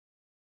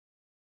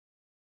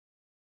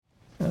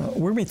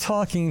We're going to be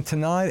talking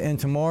tonight and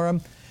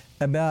tomorrow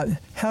about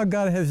how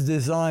God has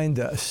designed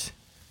us.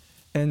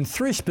 And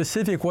three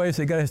specific ways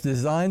that God has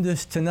designed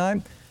us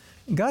tonight.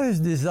 God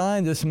has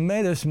designed us,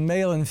 made us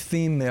male and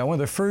female. One of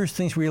the first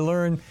things we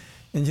learn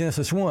in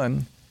Genesis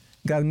 1,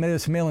 God made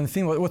us male and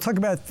female. We'll talk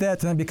about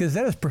that tonight because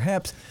that is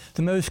perhaps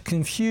the most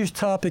confused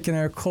topic in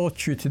our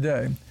culture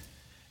today.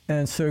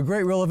 And so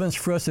great relevance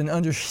for us in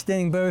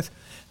understanding both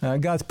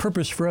God's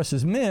purpose for us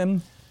as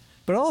men,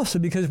 but also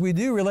because we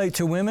do relate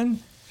to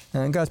women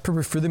and God's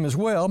purpose for them as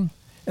well,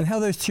 and how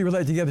those two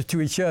relate together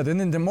to each other. And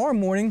then tomorrow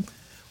morning,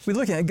 we're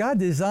looking at God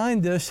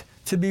designed us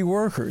to be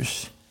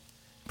workers.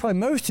 Probably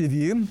most of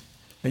you,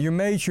 your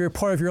major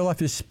part of your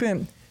life is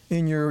spent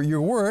in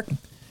your work.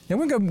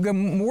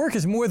 And work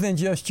is more than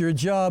just your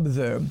job,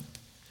 though.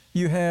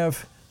 You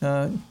have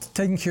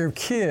taking care of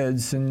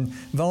kids and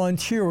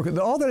volunteer work.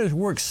 All that is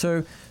work,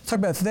 so talk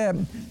about that.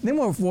 Then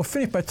we'll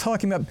finish by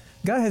talking about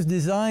God has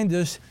designed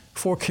us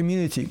for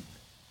community.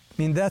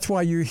 I mean, that's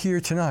why you're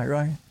here tonight,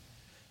 right?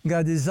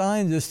 God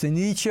designed us to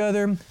need each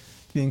other,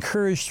 to be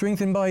encouraged,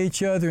 strengthened by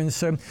each other. And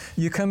so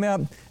you come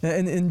out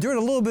and endure a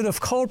little bit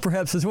of cold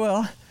perhaps as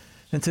well,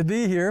 and to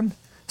be here.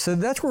 So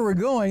that's where we're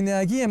going.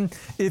 Now again,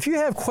 if you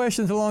have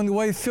questions along the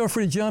way, feel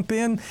free to jump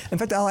in. In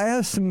fact, I'll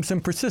ask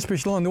some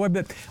participants along the way,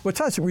 but we'll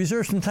try to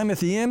reserve some time at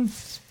the end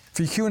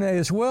for Q&A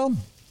as well.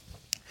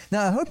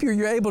 Now, I hope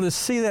you're able to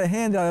see that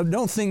handout. I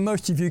don't think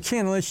most of you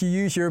can unless you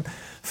use your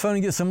phone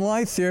and get some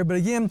light there. But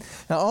again,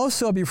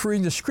 also I'll be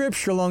reading the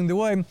scripture along the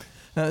way.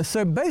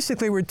 So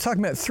basically, we're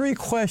talking about three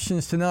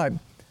questions tonight.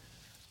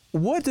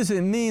 What does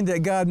it mean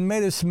that God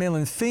made us male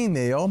and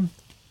female?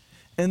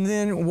 And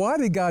then why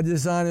did God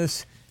design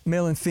us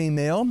male and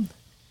female?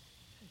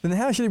 Then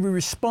how should we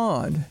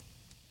respond?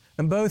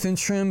 And both in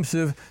terms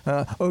of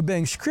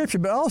obeying Scripture,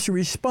 but also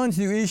respond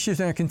to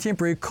issues in our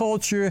contemporary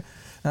culture,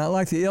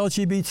 like the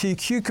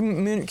LGBTQ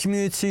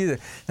community,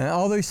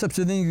 all those types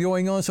of things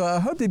going on. So I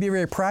hope to be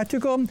very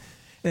practical,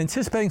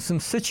 anticipating some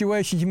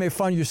situations you may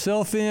find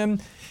yourself in.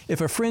 If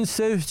a friend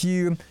says to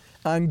you,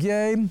 I'm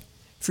gay,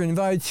 if you're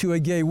invited to a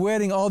gay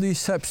wedding, all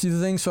these types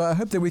of things. So I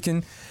hope that we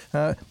can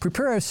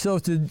prepare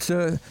ourselves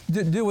to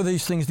deal with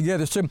these things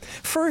together. So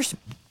first,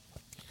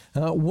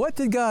 what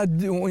did God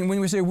do when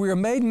we say we are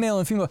made male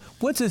and female?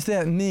 What does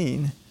that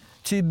mean,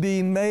 to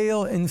be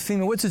male and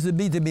female? What does it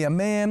mean to be a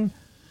man,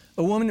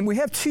 a woman? We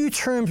have two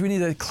terms we need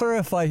to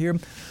clarify here.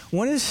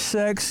 One is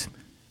sex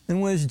and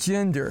one is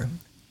gender.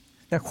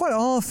 Now, quite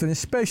often,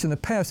 especially in the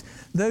past,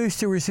 those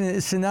two were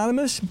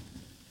synonymous.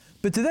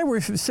 But today we're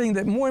seeing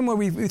that more and more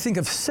we think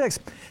of sex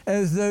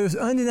as those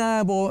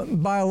undeniable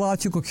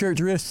biological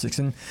characteristics.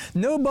 And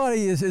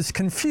nobody is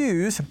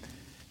confused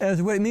as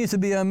what it means to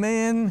be a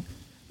man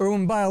or a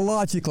woman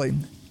biologically.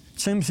 In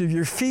terms of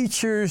your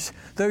features,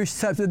 those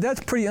types of,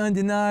 that's pretty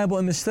undeniable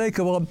and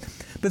unmistakable.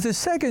 But the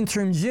second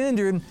term,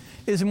 gender,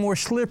 is more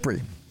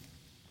slippery.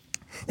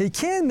 It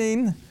can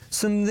mean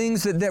some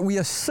things that we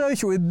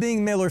associate with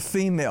being male or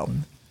female.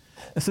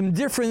 Some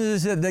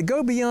differences that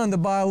go beyond the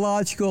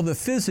biological, the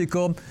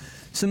physical,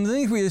 some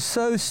things we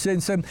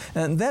associate,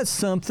 and that's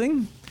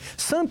something.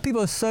 Some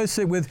people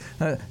associate with,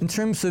 in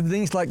terms of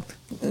things like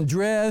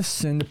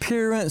dress and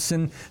appearance,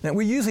 and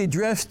we usually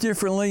dress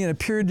differently and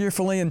appear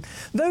differently, and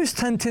those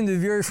tend to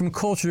vary from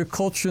culture to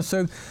culture,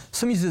 so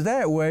some use it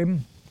that way.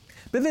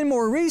 But then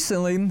more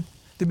recently, there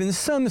have been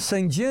some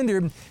saying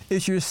gender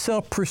is your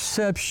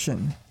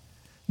self-perception.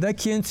 That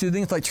gets into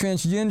things like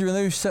transgender and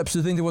those types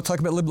of things that we'll talk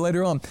about a little bit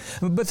later on.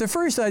 But the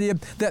first idea,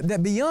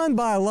 that beyond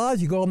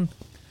biological,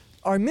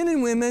 are men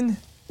and women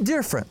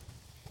different?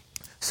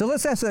 So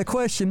let's ask that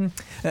question.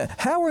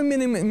 How are men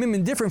and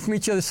women different from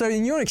each other? So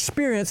in your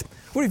experience,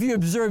 what have you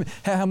observed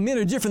how men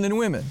are different than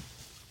women?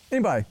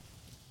 Anybody?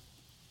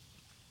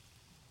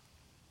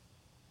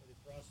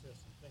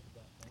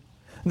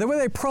 The way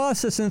they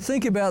process and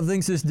think about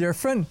things is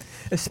different,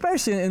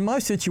 especially in my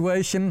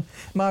situation.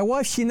 My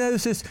wife, she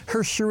notices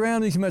her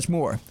surroundings much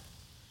more.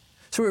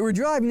 So we're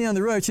driving down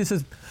the road. She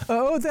says,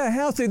 oh, that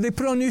house, they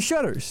put on new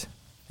shutters.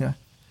 Yeah.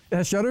 It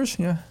has shutters?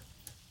 Yeah.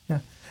 Yeah.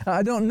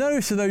 I don't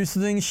notice those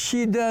things.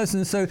 She does,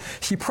 and so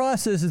she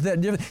processes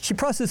that different. She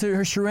processes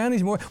her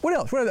surroundings more. What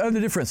else? What are the other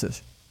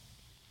differences?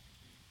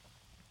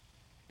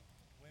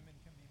 Women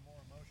can be more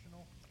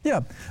emotional.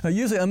 Yeah.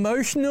 Usually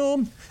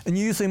emotional and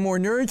usually more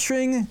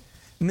nurturing.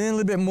 Men a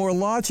little bit more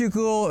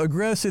logical,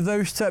 aggressive,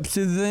 those types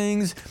of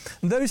things.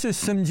 Those are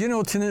some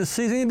general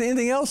tendencies.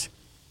 Anything else?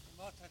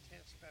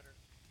 Multitask better.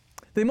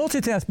 They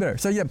multitask better.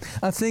 So yeah,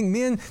 I think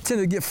men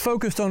tend to get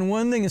focused on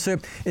one thing. And so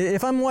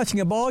if I'm watching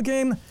a ball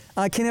game,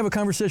 I can't have a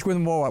conversation with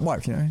my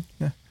wife, you know.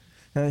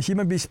 Yeah. She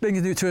might be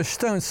speaking to a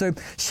stone. So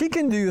she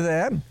can do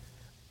that.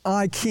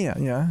 I can't,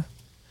 you know.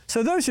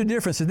 So those are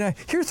differences. Now,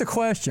 here's the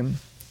question.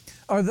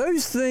 Are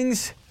those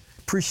things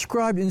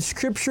prescribed in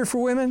Scripture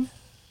for women?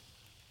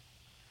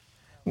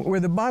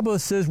 Where the Bible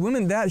says,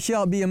 women, thou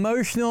shalt be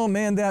emotional,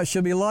 man, thou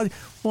shalt be logical.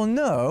 Well,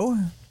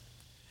 no.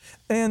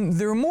 And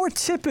they're more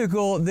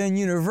typical than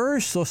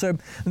universal. So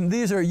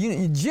these are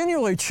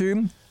generally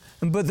true,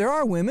 but there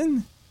are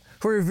women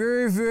who are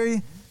very,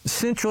 very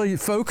centrally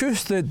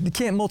focused, that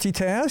can't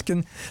multitask,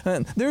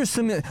 and there's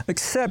some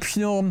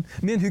exceptional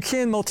men who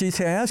can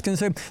multitask, and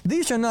so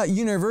these are not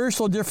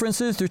universal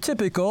differences, they're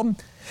typical,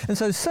 and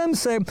so some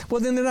say,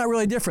 well, then they're not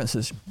really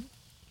differences.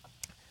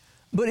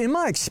 But in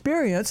my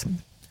experience,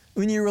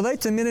 when you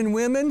relate to men and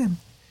women,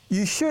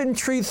 you shouldn't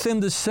treat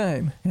them the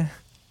same.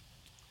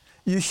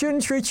 You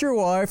shouldn't treat your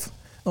wife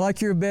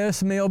like your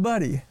best male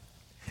buddy.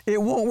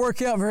 It won't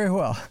work out very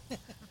well.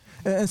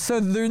 And so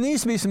there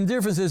needs to be some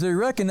differences that are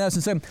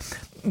recognized, and so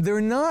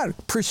they're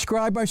not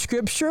prescribed by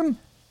Scripture.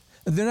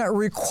 They're not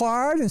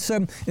required. And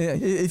so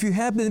if you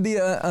happen to be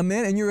a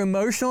man and you're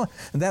emotional,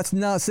 that's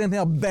not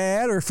somehow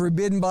bad or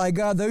forbidden by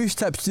God, those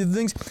types of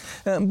things.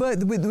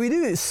 But we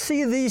do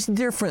see these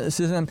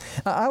differences. And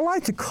I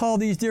like to call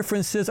these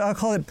differences, I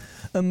call it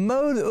a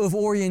mode of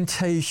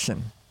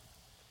orientation.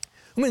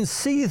 Women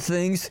see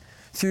things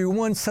through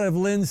one set of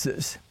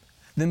lenses.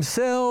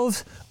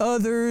 Themselves,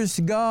 others,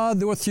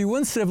 God, or through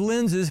one set of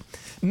lenses.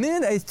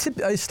 Men,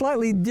 a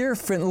slightly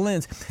different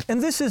lens.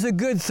 And this is a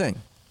good thing.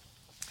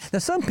 Now,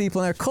 some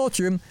people in our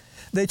culture,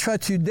 they try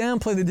to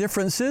downplay the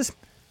differences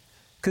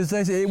because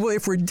they say, well,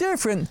 if we're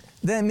different,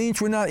 that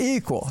means we're not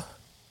equal.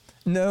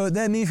 No,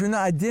 that means we're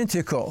not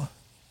identical.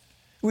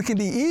 We can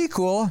be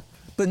equal,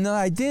 but not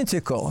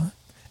identical.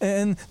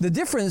 And the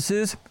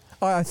differences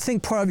are, I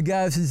think, part of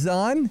God's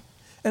design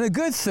and a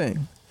good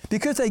thing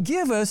because they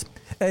give us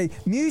a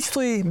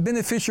mutually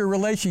beneficial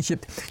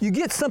relationship. You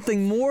get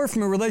something more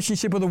from a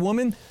relationship with a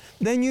woman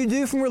than you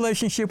do from a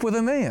relationship with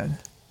a man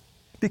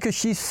because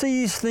she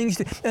sees things.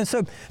 And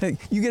so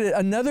you get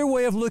another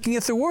way of looking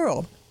at the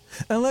world.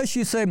 Unless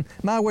you say,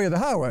 my way or the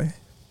highway.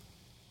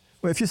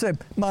 Well, if you say,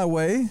 my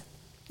way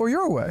or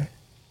your way.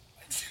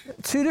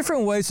 Two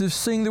different ways of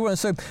seeing the world.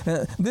 So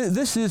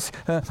this is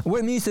what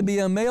it means to be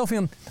a male,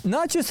 female.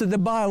 Not just the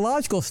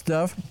biological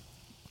stuff.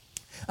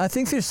 I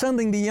think there's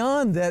something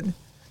beyond that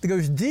that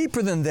goes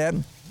deeper than that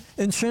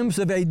in terms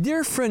of a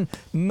different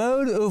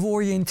mode of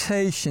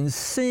orientation,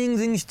 seeing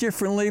things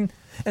differently,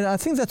 and I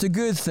think that's a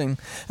good thing.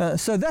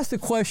 So that's the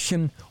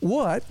question,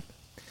 what?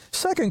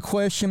 Second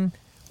question,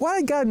 why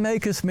did God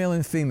make us male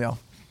and female?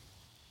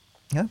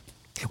 Yeah?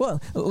 Well,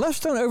 let's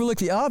don't overlook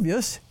the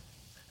obvious,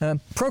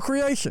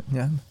 procreation.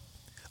 Yeah?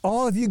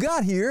 All of you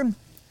got here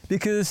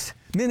because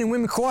men and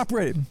women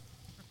cooperated.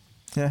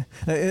 Yeah?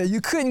 You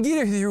couldn't get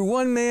here if you were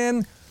one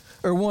man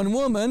or one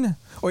woman,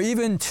 or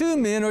even two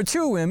men or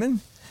two women.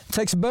 It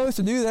takes both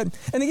to do that.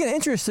 And again,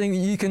 interesting,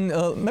 you can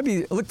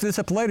maybe look this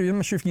up later. I'm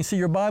not sure if you can see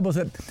your Bibles.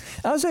 That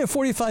Isaiah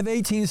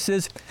 45:18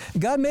 says,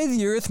 God made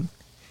the earth.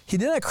 He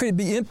did not create it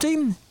to be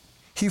empty.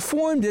 He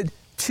formed it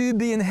to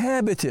be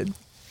inhabited.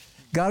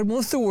 God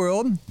wants the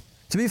world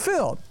to be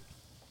filled,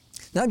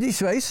 not empty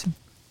space.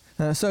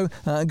 So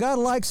God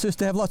likes us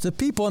to have lots of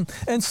people.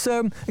 And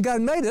so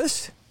God made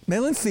us,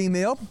 male and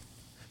female,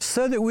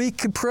 so that we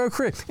could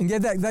procreate and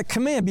get that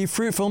command, be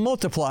fruitful and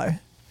multiply.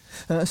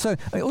 So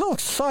a little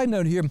side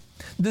note here.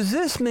 Does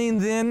this mean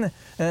then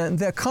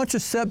that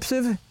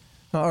contraceptives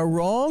are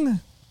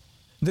wrong?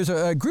 There's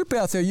a group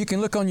out there, you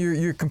can look on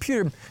your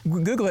computer,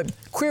 Google it,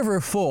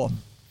 Quiverful.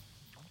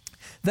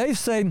 They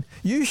say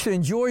you should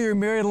enjoy your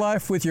married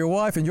life with your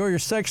wife, enjoy your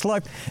sex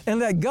life, and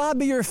let God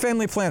be your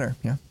family planner.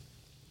 Yeah?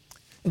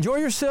 Enjoy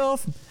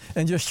yourself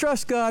and just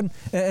trust God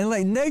and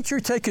let nature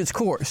take its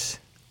course.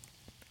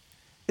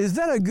 Is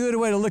that a good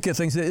way to look at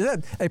things? Is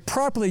that a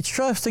properly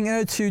trusting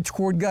attitude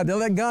toward God? To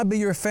let God be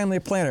your family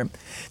planner.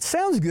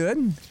 Sounds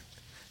good,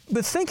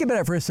 but think about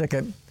it for a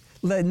second.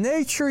 Let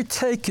nature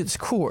take its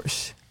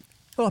course.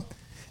 Well,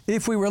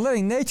 if we were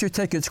letting nature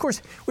take its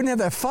course, we wouldn't have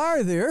that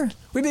fire there.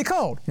 We'd be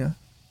cold. Yeah.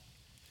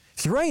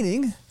 If it's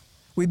raining,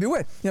 we'd be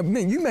wet. You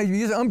may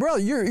use an umbrella.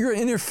 You're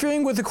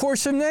interfering with the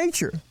course of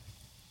nature.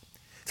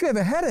 If you have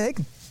a headache,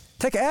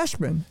 take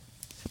aspirin.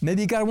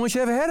 Maybe God wants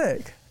you to have a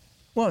headache.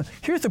 Well,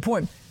 here's the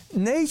point.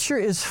 Nature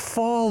is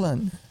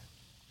fallen.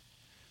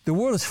 The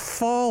world is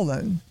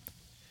fallen.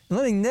 And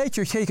letting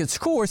nature take its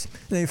course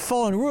in a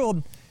fallen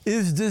world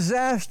is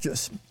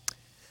disastrous.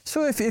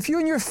 So if you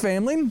and your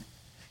family,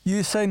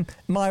 you say,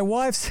 my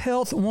wife's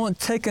health won't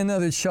take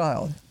another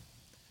child.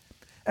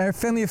 Our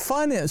family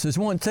finances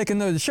won't take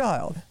another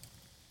child.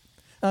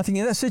 I think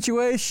in that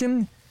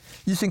situation,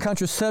 using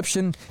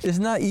contraception is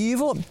not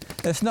evil.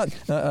 It's not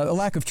a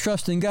lack of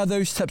trust in God,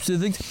 those types of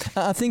things.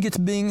 I think it's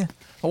being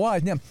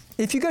wise. Now,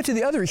 if you go to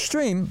the other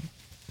extreme,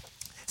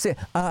 say,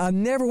 I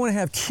never want to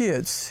have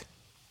kids.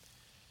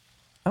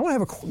 I want to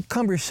have a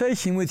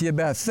conversation with you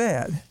about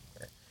that.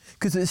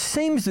 Because it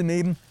seems to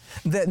me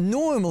that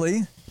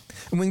normally,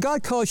 when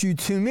God calls you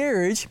to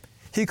marriage,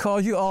 He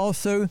calls you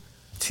also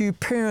to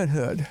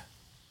parenthood.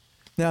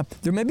 Now,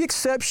 there may be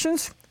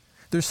exceptions.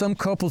 There's some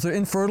couples that are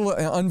infertile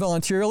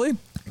involuntarily.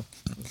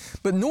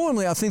 But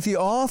normally, I think the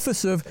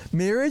office of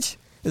marriage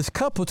is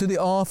coupled to the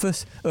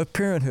office of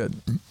parenthood.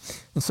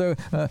 And so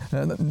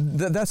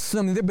that's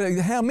something there.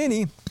 But how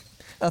many?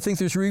 I think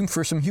there's room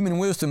for some human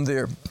wisdom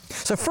there.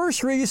 So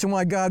first reason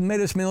why God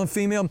made us male and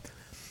female,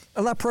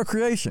 allow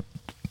procreation.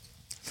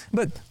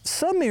 But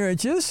some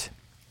marriages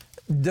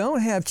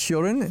don't have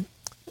children,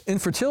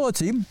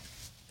 infertility,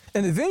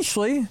 And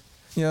eventually,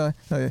 your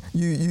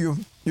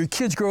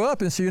kids grow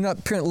up, and so you're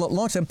not parent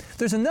long time.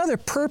 There's another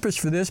purpose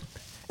for this,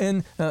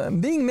 and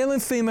being male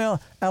and female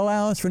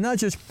allows for not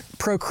just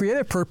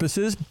procreative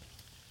purposes,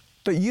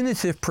 but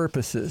unitive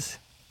purposes.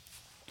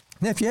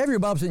 Now, if you have your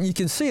Bibles and you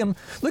can see them,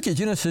 look at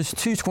Genesis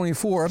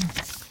 2:24.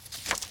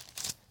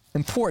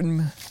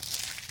 Important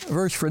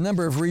verse for a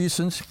number of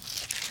reasons,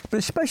 but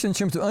especially in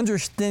terms of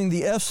understanding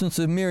the essence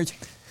of marriage.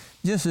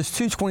 Genesis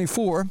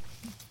 2:24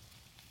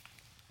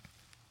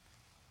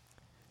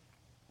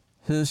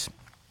 says,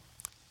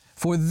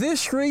 "For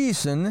this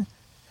reason,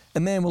 a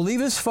man will leave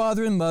his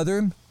father and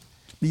mother,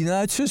 be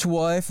united to his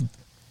wife, and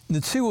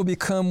the two will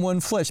become one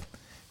flesh."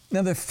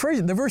 Now the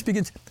verse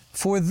begins,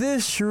 "For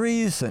this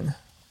reason."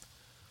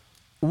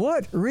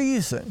 What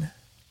reason?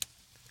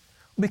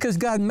 Because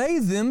God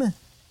made them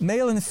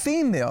male and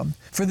female.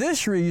 For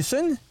this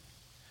reason,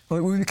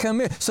 we become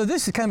married. So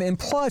this kind of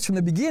implies from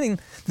the beginning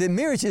that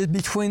marriage is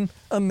between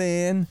a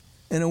man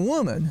and a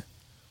woman.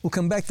 We'll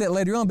come back to that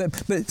later on,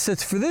 but it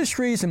says for this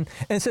reason,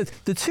 and it says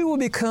the two will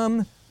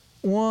become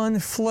one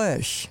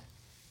flesh.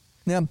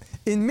 Now,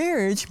 in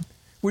marriage,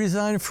 we're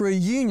designed for a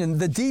union,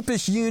 the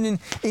deepest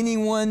union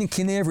anyone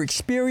can ever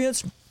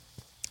experience.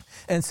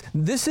 And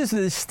this is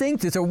the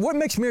distinctive. So what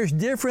makes marriage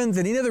different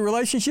than any other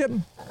relationship?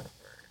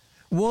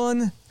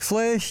 One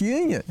flesh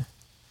union.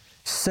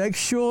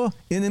 Sexual,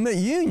 intimate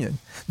union.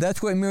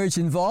 That's what marriage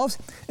involves.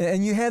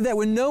 And you have that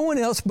with no one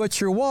else but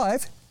your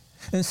wife.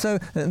 And so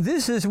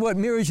this is what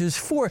marriage is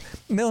for.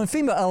 Male and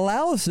female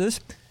allows us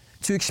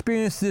to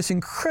experience this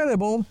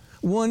incredible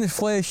one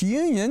flesh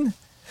union.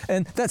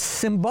 And that's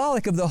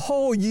symbolic of the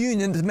whole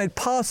union that's made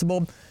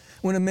possible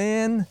when a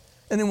man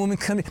and a woman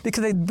come in,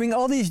 because they bring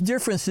all these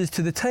differences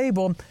to the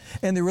table,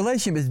 and the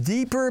relationship is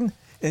deeper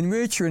and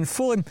richer and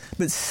fuller,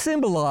 but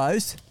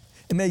symbolized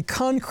and made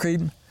concrete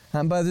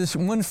by this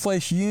one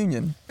flesh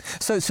union.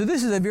 So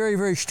this is a very,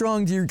 very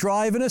strong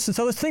drive in us. And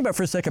so let's think about it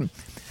for a second.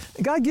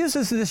 God gives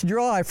us this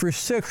drive for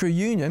sexual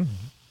union,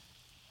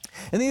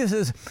 and He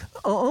says,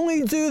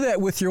 only do that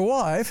with your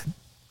wife.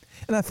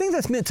 And I think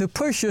that's meant to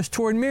push us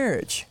toward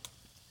marriage,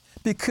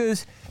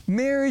 because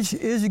marriage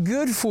is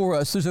good for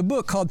us. There's a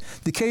book called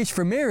The Case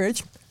for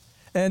Marriage,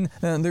 and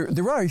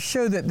the writers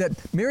show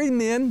that married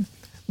men,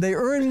 they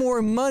earn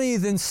more money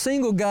than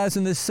single guys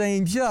in the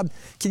same job.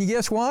 Can you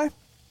guess why?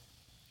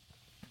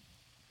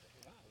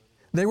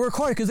 They work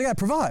hard because they got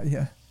to provide.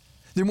 Yeah.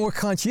 They're more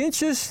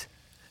conscientious,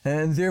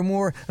 and they're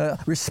more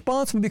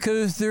responsible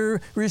because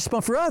they're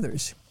responsible for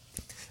others.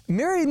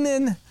 Married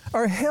men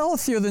are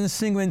healthier than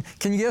single men.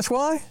 Can you guess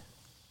why?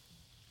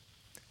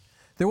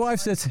 The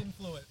wife says,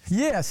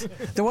 yes.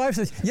 The wife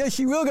says, yes,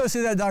 you will go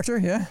see that doctor,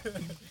 yeah.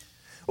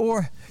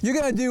 Or, you're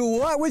going to do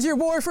what with your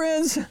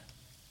boyfriends?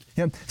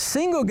 Yeah.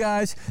 Single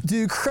guys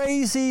do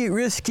crazy,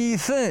 risky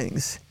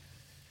things.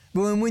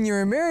 But when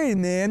you're a married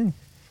man,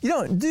 you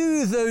don't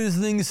do those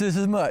things as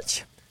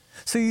much.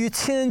 So you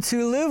tend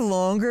to live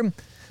longer,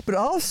 but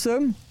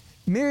also,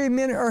 married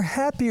men are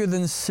happier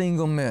than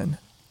single men.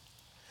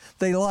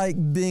 They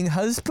like being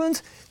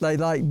husbands. They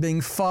like being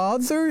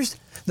fathers.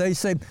 They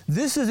say,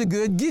 this is a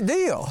good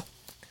deal.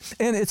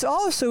 And it's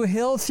also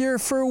healthier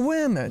for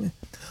women.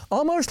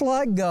 Almost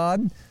like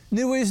God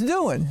knew what He's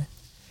doing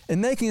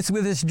and making us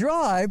with this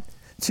drive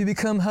to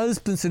become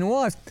husbands and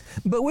wives.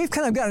 But we've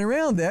kind of gotten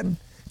around that,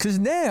 because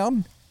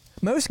now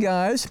most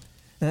guys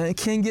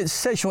can get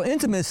sexual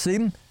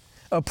intimacy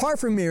apart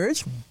from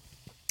marriage.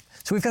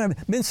 So we've kind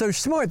of been so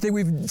smart that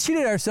we've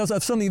cheated ourselves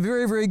of something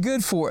very, very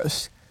good for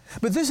us.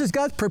 But this is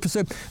God's purpose.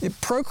 So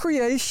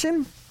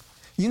procreation,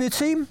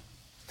 unity.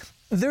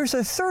 There's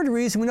a third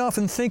reason we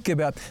often think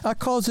about. I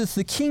call this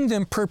the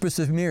kingdom purpose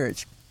of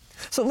marriage.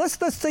 So let's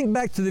think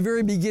back to the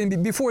very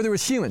beginning, before there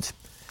was humans.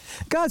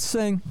 God's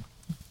saying,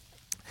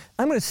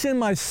 I'm going to send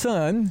my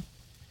Son.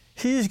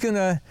 He's going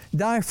to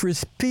die for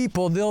His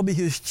people. They'll be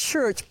His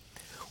church.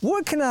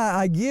 What can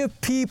I give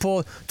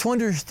people to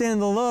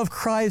understand the love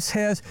Christ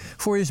has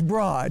for His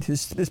bride,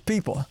 His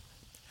people?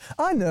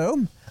 I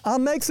know. I'll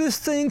make this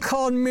thing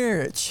called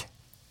marriage.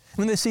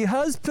 When they see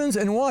husbands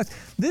and wives,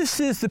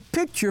 this is the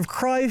picture of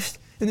Christ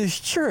and His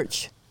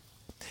church.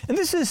 And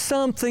this is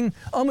something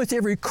almost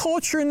every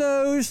culture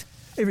knows,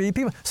 every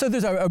people. So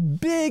there's a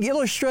big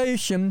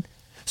illustration.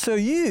 So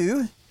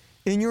you,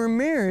 in your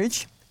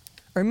marriage,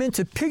 are meant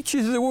to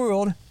picture to the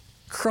world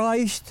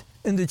Christ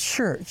and the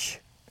church.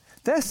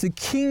 That's the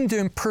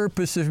kingdom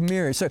purpose of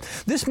marriage. So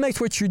this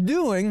makes what you're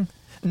doing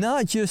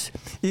not just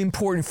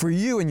important for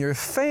you and your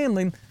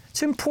family,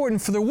 it's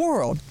important for the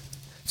world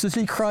to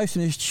see Christ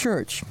and His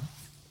church.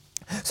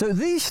 So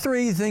these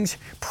three things,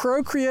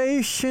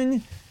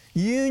 procreation,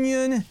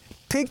 union,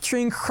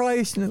 picturing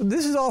Christ,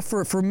 this is all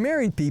for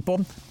married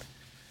people.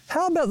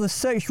 How about the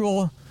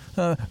sexual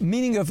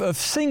meaning of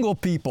single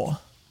people?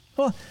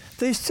 Well,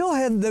 they still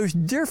have those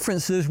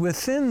differences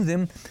within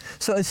them.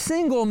 So a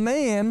single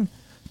man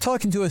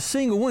talking to a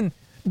single woman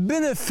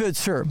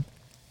benefits her.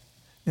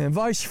 And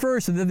vice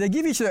versa. They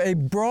give each other a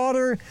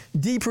broader,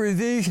 deeper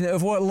vision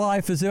of what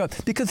life is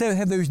about, because they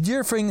have those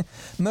differing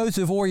modes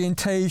of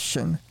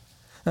orientation.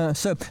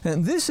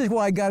 And this is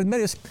why God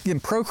made us, again,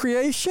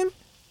 procreation,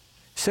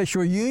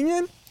 sexual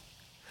union,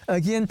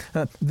 again,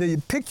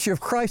 the picture of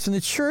Christ in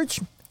the church,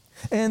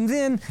 and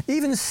then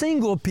even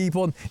single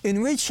people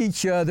enrich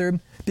each other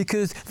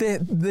because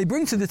they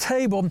bring to the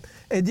table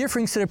a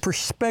different set of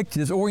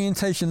perspectives,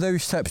 orientation,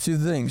 those types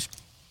of things.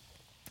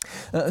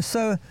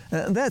 So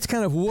that's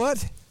kind of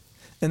what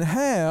and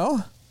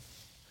how,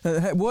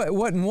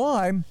 what and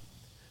why.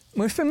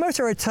 We spend most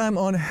of our time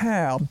on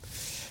how.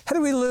 How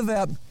do we live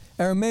out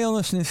our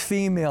maleness and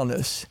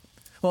femaleness?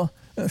 Well,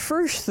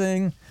 first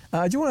thing,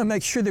 I just want to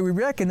make sure that we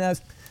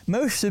recognize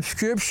most of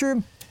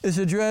Scripture is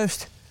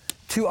addressed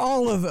to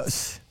all of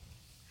us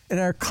in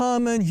our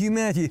common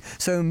humanity.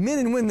 So men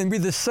and women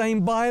read the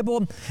same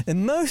Bible,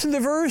 and most of the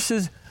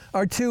verses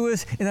are to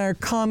us in our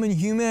common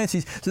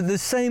humanities. So the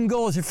same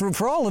goal is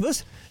for all of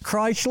us,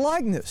 Christ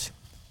likeness.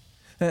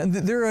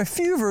 There are a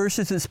few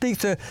verses that speak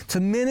to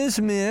men as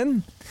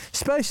men,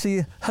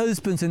 especially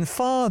husbands and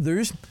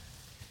fathers,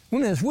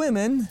 women as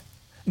women,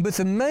 but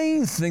the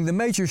main thing, the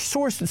major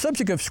source, the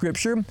subject of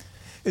Scripture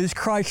is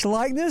Christ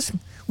likeness,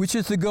 which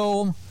is the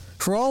goal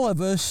for all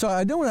of us. So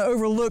I don't want to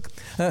overlook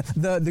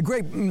the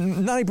great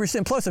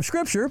 90% plus of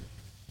Scripture.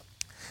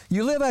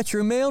 You live out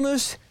your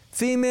maleness,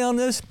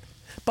 femaleness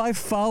by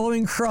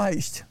following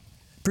Christ,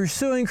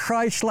 pursuing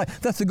Christ's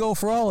life. That's the goal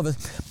for all of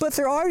us. But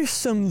there are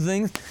some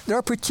things that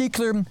are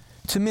particular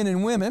to men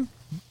and women.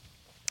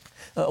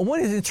 One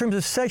is in terms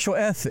of sexual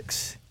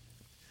ethics.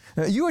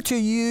 You are to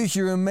use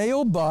your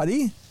male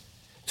body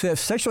to have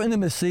sexual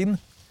intimacy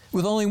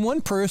with only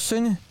one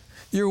person,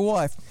 your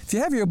wife. If you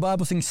have your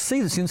Bibles, you can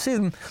see this. You can see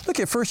them. Look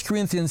at 1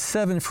 Corinthians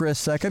 7 for a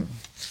second.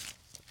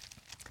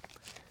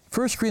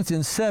 1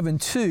 Corinthians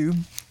 7:2.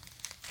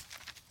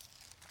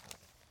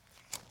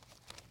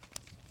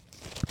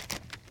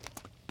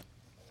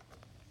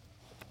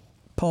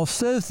 Paul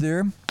says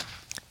there,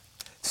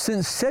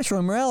 since sexual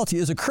immorality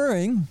is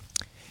occurring,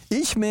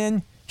 each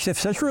man should have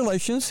sexual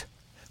relations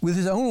with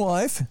his own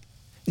wife,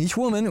 each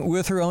woman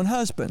with her own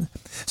husband.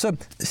 So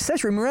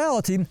sexual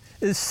immorality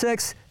is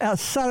sex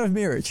outside of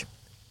marriage.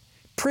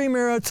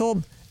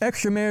 Premarital,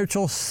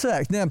 extramarital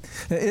sex. Now,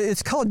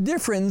 it's called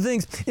different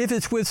things. If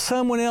it's with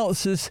someone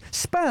else's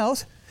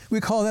spouse,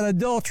 we call that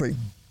adultery,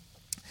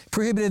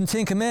 prohibited in the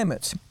Ten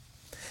Commandments.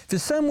 If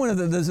it's someone of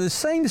the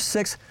same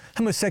sex,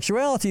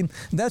 homosexuality,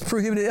 that's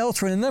prohibited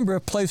elsewhere in a number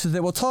of places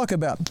that we'll talk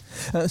about.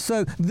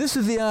 So this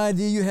is the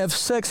idea. You have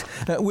sex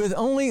with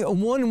only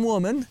one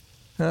woman,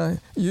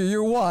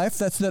 your wife.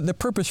 That's the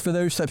purpose for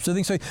those types of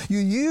things. So you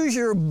use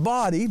your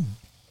body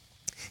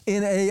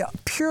in a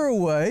pure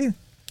way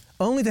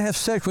only to have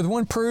sex with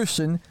one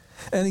person.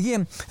 And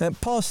again,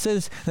 Paul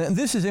says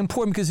this is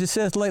important because it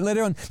says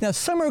later on, now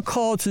some are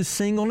called to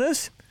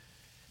singleness.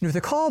 And if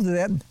they're called to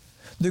that,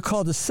 they're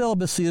called to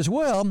celibacy as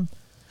well.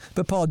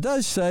 But Paul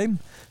does say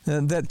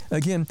that,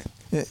 again,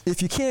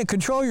 if you can't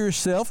control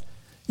yourself,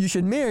 you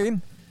should marry.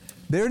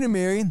 Better to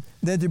marry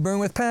than to burn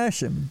with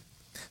passion.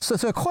 So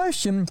a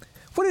question,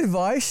 what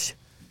advice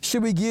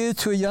should we give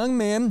to a young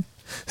man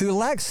who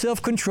lacks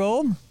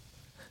self-control,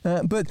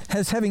 but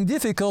having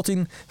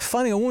difficulty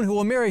finding a woman who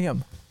will marry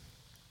him?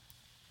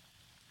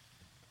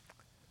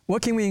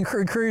 What can we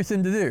encourage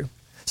them to do?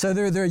 So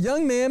they're a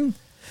young man,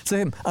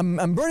 say,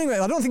 I'm burning,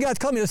 I don't think God's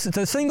called me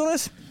to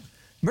singleness,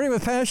 burning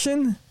with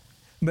passion,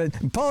 but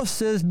Paul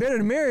says, better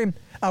to marry.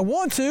 I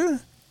want to,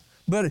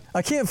 but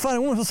I can't find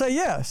a woman who will say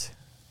yes.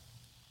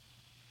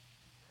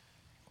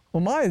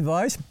 Well, my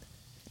advice,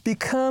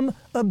 become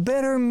a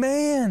better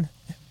man.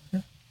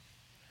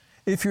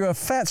 If you're a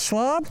fat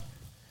slob,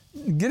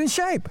 get in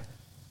shape.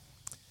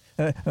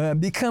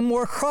 Become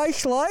more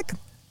Christ-like.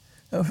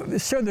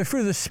 Show the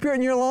fruit of the Spirit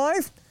in your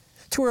life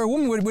to where a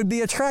woman would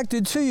be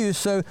attracted to you.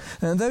 So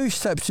those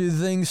types of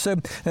things. So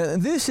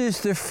this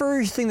is the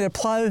first thing that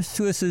applies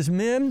to us as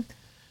men.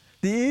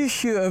 The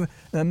issue of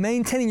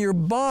maintaining your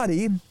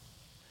body,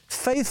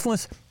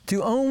 faithfulness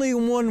to only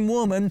one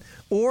woman,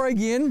 or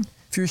again,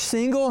 if you're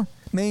single,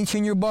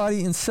 maintain your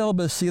body in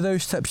celibacy,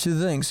 those types of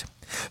things.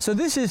 So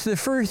this is the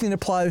first thing that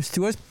applies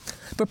to us.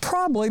 But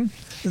probably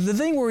the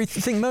thing where we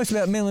think most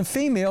about male and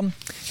female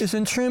is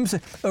in terms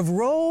of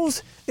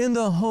roles in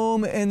the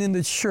home and in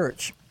the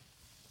church.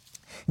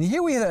 And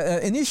here we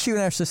have an issue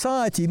in our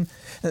society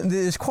that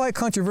is quite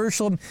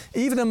controversial,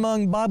 even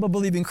among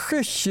Bible-believing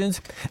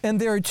Christians,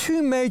 and there are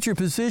two major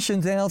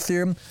positions out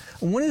there.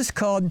 One is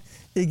called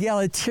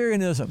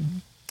egalitarianism.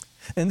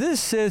 And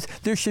this says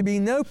there should be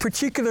no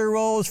particular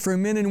roles for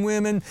men and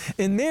women.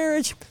 In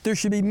marriage, there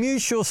should be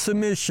mutual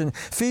submission.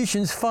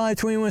 Ephesians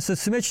 5:21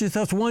 says, submit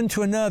yourselves one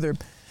to another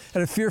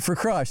out of fear for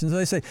Christ. And so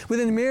they say,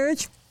 within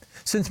marriage,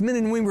 since men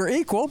and women were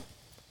equal,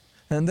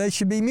 and they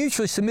should be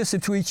mutually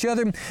submissive to each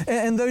other.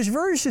 And those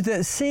verses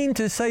that seem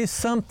to say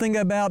something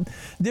about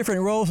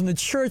different roles in the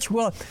church,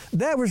 well,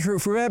 that was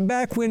for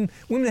back when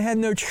women had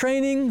no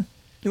training,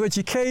 no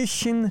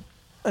education,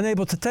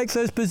 unable to take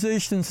those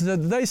positions. So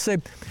they say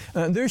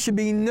there should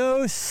be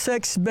no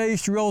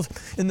sex-based roles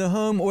in the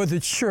home or the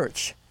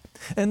church.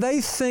 And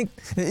they think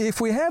if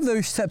we have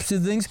those types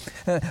of things,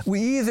 we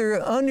either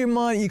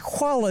undermine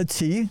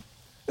equality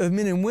of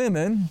men and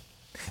women.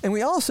 And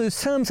we also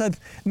sometimes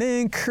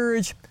may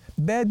encourage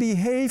bad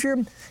behavior.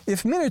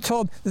 If men are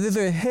told that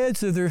they're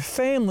heads of their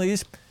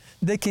families,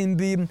 they can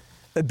be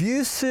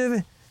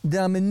abusive,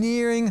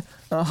 domineering,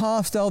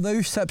 hostile,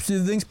 those types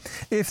of things.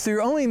 If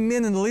they're only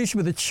men in the leadership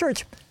of the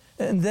church,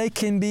 they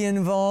can be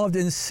involved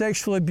in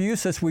sexual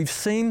abuse, as we've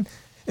seen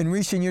in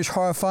recent years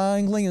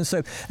horrifyingly.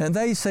 And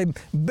they say,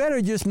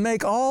 better just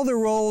make all the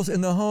roles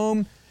in the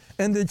home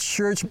and the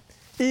church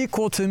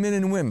equal to men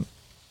and women.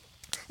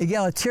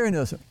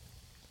 Egalitarianism.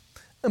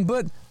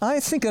 But I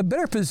think a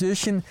better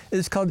position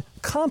is called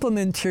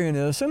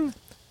complementarianism.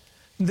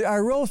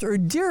 Our roles are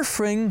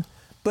differing,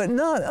 but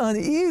not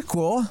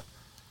unequal,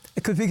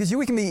 because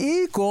we can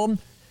be equal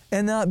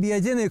and not be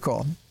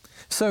identical.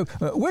 So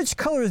which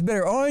color is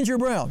better, orange or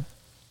brown?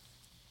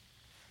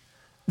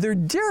 They're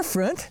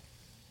different,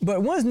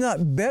 but one's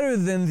not better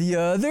than the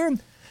other.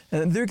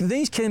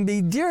 Things can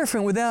be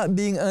different without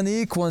being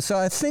unequal. And so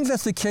I think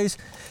that's the case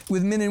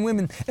with men and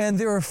women. And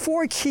there are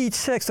 4 key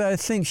texts that I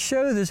think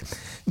show this.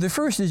 The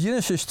first is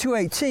Genesis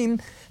 2:18.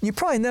 You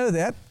probably know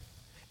that.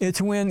 It's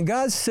when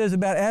God says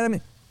about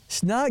Adam,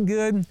 it's not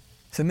good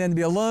for man to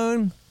be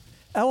alone.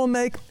 I will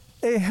make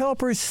a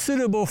helper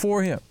suitable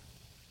for him.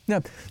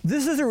 Now,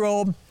 this is a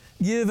role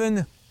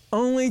given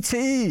only to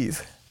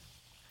Eve.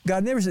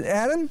 God never said,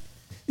 Adam,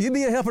 you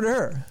be a helper to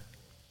her.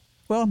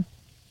 Well,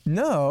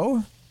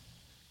 no.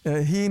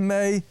 He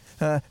may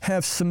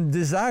have some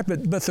desire,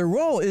 but the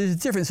role is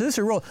different. So this is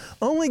a role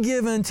only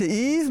given to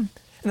Eve,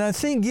 and I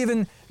think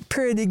given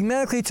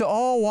paradigmatically to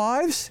all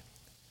wives.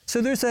 So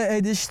there's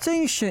a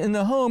distinction in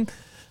the home.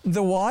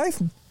 The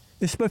wife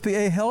is supposed to be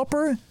a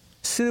helper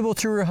suitable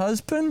to her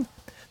husband.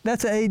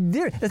 It's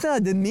not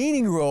a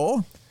demeaning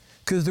role,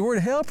 because the word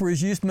helper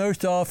is used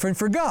most often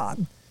for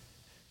God.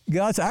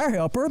 God's our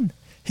helper.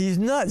 He's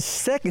not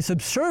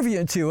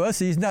subservient to us.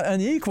 He's not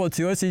unequal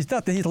to us. He's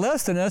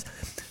less than us.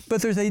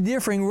 But there's a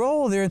differing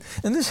role there.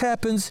 And this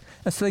happens,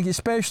 I think,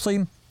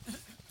 especially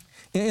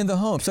in the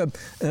home. So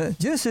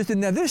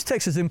now this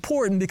text is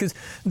important because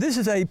this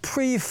is a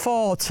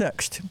pre-fall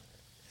text.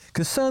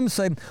 Because some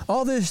say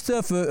all this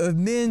stuff of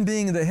men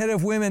being the head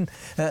of women,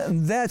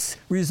 that's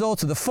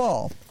results of the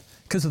fall.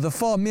 Because of the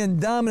fall, men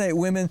dominate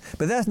women,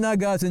 but that's not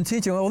God's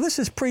intention. Well, this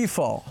is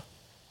pre-fall.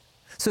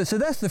 So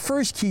that's the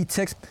first key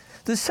text.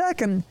 The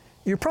second,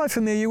 you're probably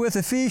familiar with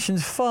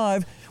Ephesians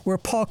 5, where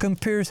Paul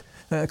compares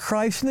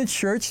Christ and the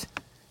church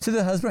to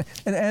the husband.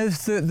 And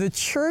as the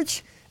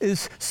church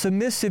is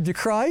submissive to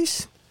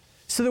Christ,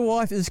 so the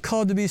wife is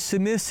called to be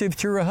submissive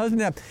to her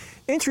husband. Now,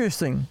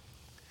 interesting,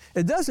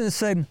 it doesn't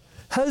say,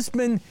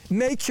 husband,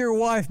 make your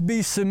wife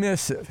be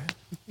submissive.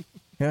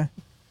 Yeah?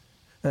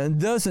 It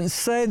doesn't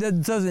say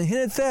that, doesn't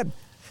hint at that.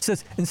 It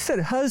says, instead,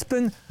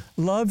 husband,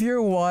 love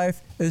your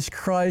wife as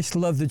Christ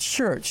loved the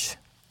church.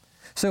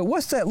 So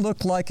what's that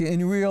look like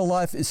in real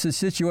life? It's a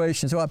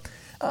situation. So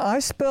I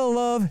spell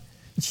love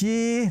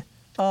G-I-V-E.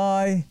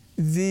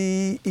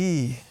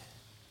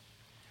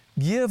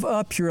 Give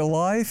up your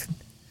life,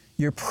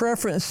 your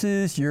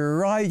preferences, your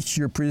rights,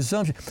 your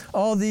presumption,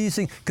 all these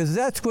things, because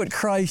that's what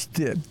Christ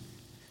did.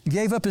 He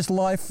gave up his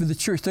life for the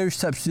church, those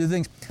types of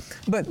things.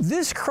 But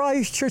this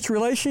Christ-church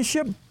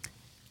relationship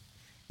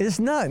is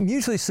not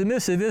mutually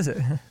submissive, is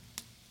it?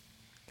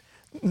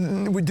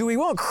 Do we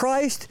want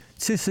Christ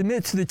to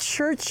submit to the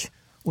church?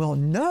 Well,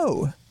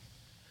 no.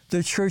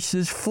 The church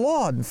is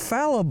flawed and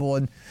fallible.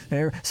 And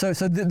so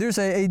there's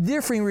a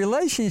differing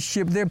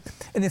relationship there.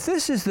 And if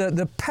this is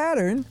the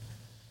pattern,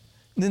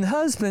 then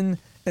husband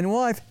and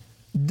wife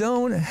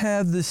don't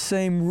have the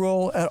same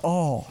role at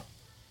all.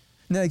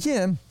 Now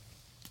again,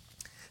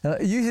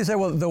 you can say,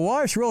 well, the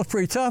wife's role is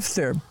pretty tough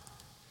there,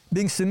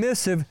 being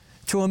submissive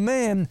to a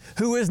man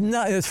who is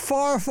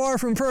far, far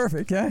from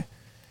perfect. Okay?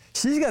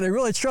 She's got to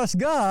really trust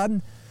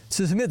God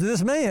to submit to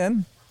this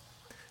man.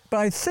 But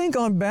I think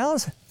on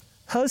balance,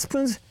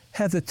 husbands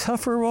have the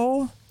tougher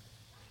role.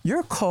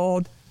 You're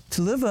called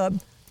to live up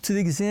to the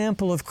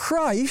example of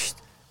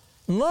Christ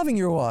in loving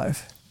your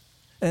wife.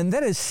 And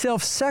that is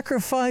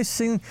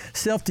self-sacrificing,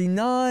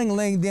 self-denying,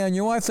 laying down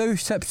your wife,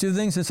 those types of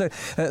things. And so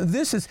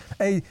this is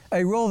a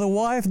role the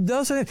wife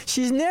doesn't have.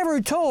 She's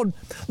never told,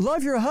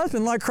 love your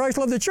husband like Christ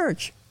loved the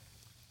church.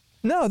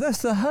 No,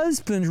 that's the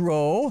husband's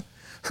role.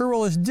 Her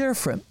role is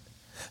different.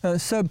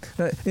 So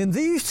in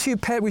these two,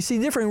 we see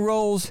different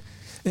roles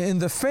in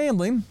the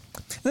family.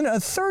 Then a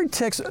third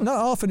text, not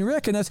often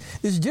recognized,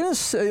 is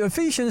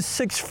Ephesians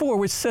 6:4,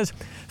 which says,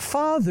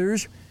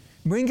 fathers,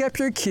 bring up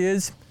your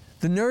kids,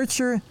 the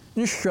nurture and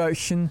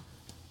instruction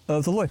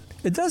of the Lord.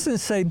 It doesn't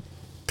say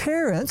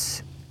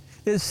parents,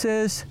 it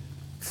says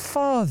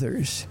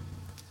fathers.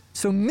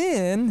 So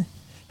men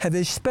have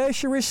a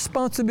special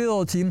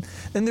responsibility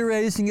in the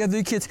raising of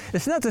their kids.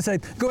 It's not to say,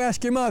 go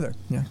ask your mother.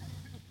 Yeah.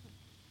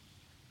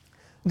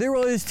 Their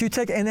role is to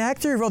take an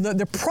active role,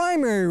 the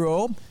primary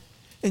role,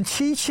 in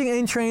teaching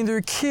and training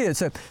their kids.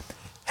 So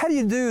how do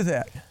you do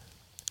that?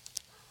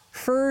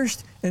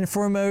 First and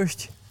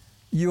foremost,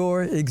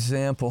 your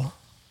example.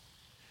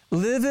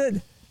 Live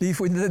it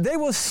before they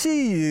will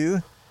see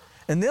you,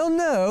 and they'll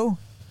know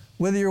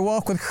whether your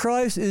walk with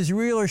Christ is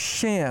real or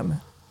sham.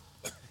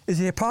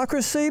 Is it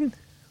hypocrisy?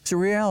 It's a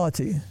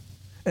reality.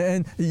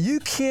 And you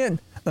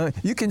can't,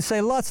 you can say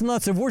lots and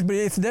lots of words, but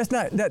if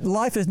that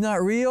life is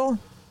not real,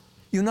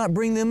 you'll not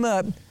bring them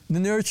up in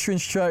the nurture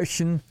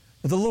instruction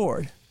of the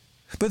Lord.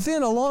 But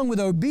then along with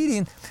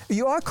obedience,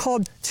 you are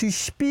called to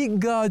speak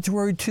God's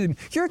word to them.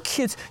 Your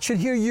kids should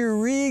hear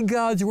you read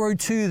God's word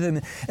to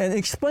them and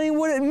explain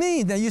what it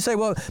means. Now you say,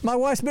 well, my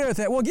wife's better at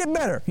that. Well, get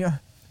better. Yeah.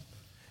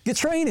 Get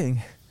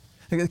training,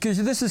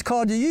 because this is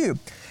called to you.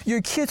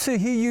 Your kids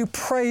should hear you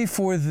pray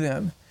for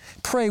them,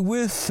 pray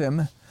with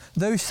them,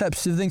 those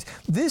types of things.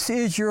 This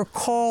is your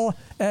call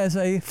as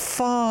a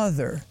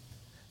father,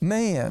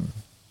 man.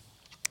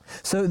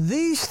 So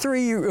these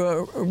three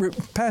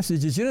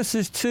passages,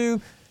 Genesis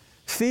 2,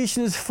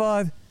 Ephesians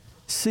 5,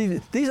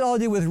 these all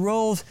deal with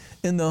roles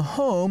in the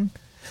home.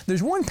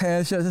 There's one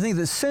passage I think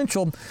that's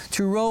central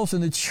to roles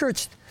in the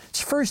church.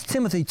 It's 1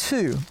 Timothy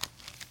 2.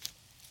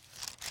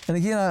 And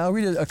again, I'll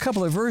read a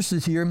couple of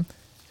verses here.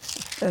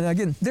 And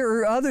again, there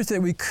are others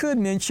that we could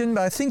mention,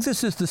 but I think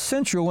this is the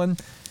central one.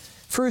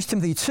 1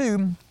 Timothy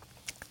 2,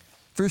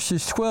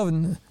 verses 12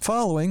 and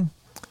following.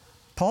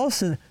 Paul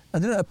said,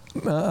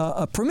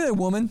 a permitted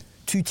woman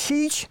to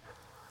teach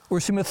or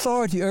assume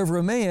authority over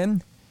a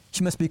man,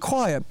 she must be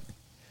quiet.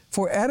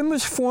 For Adam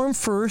was formed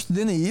first,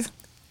 then Eve,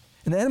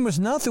 and Adam was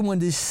not the one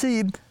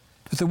deceived,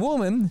 but the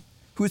woman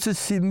who was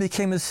deceived and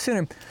became a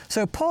sinner.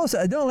 So Paul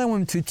said, I don't allow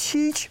women to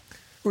teach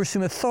or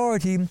assume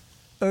authority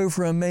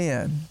over a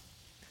man.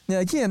 Now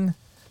again,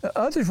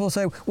 others will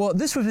say, well,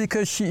 this was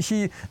because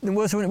she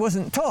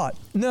wasn't taught.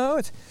 No,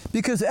 it's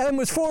because Adam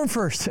was formed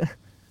first.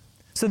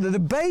 So the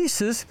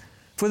basis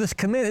for this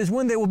command is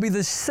one that will be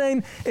the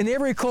same in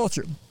every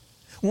culture.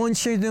 One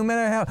change, no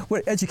matter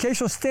what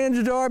educational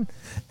standards are,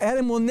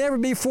 Adam will never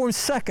be formed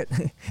second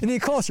in any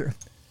culture.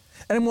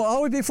 Adam will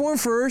always be formed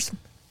first.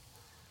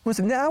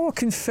 Now I will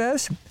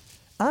confess,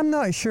 I'm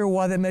not sure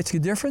why that makes a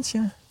difference.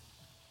 Yeah?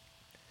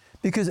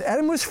 Because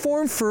Adam was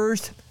formed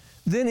first,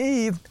 then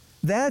Eve.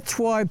 That's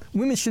why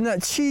women should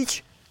not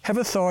teach, have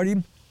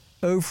authority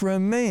over a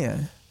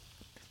man.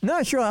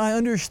 Not sure I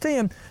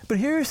understand, but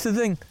here's the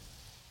thing.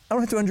 I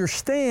don't have to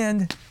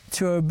understand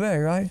to obey,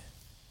 right?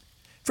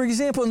 For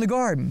example, in the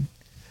garden,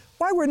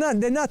 why were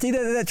they not to eat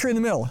that tree in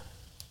the middle?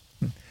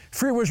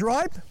 Fruit was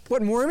ripe,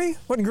 wasn't wormy,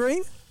 wasn't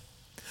green.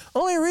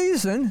 Only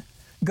reason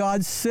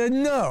God said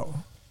no.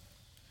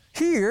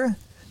 Here,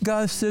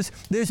 God says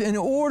there's an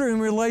order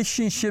in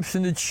relationships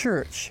in the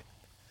church.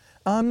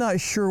 I'm not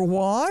sure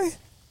why,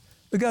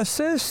 but God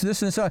says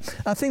this, and so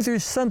I think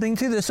there's something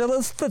to this. So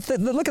let's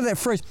look at that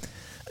phrase,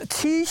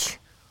 teach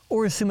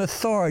or assume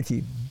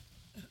authority.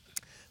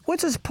 What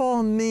does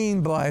Paul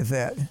mean by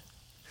that?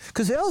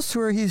 Because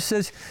elsewhere he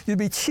says you'll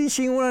be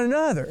teaching one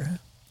another.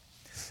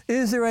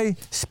 Is there a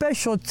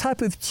special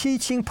type of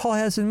teaching Paul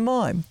has in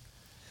mind?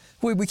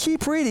 We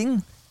keep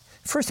reading.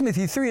 1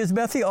 Timothy 3 is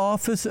about the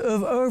office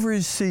of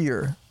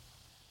overseer.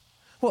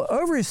 Well,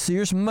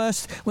 overseers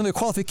must, when their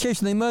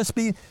qualification, they must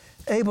be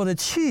able to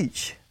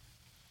teach.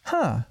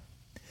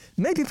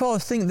 Maybe Paul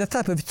is thinking the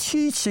type of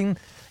teaching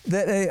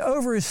that an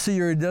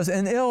overseer does,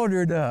 an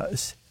elder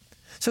does.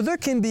 So there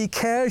can be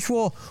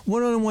casual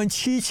one-on-one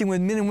teaching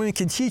when men and women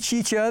can teach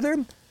each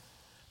other,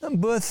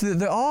 but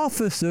the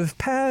office of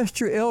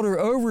pastor, elder,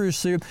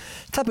 overseer,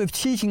 type of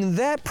teaching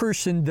that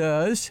person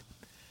does,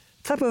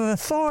 type of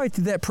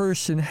authority that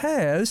person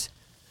has,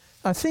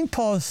 I think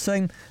Paul is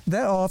saying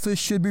that office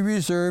should be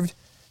reserved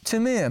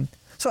to men.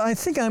 So I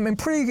think I'm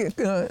pretty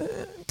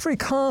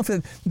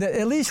confident that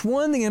at least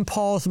one thing in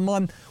Paul's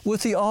mind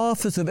with the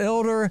office of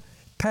elder,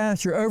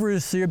 pastor,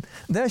 overseer,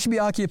 that should be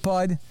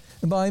occupied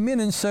by men,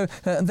 and so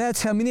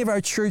that's how many of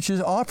our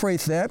churches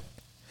operate that.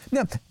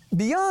 Now,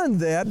 beyond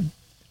that,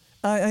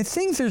 I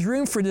think there's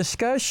room for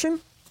discussion.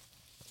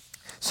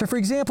 So, for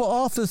example,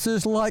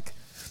 offices like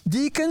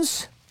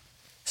deacons,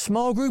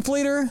 small group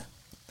leader,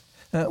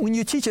 when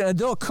you teach an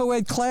adult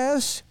co-ed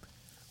class,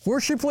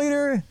 worship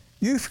leader,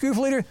 youth group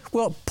leader,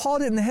 well, Paul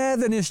didn't have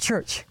that in his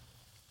church.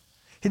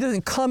 He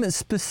doesn't comment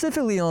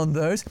specifically on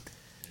those.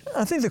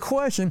 I think the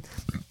question,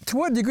 to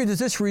what degree does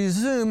this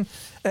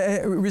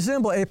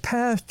resemble a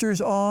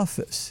pastor's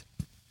office?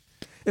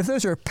 If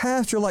those are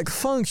pastor-like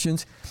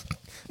functions,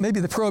 maybe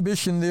the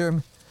prohibition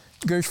there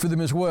goes for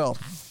them as well.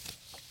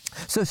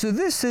 So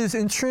this is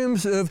in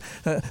terms of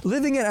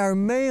living in our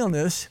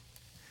maleness,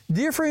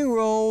 differing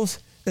roles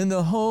in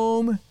the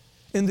home,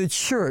 in the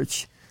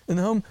church. In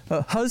the home,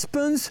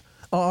 husbands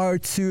are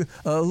to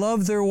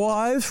love their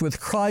wives with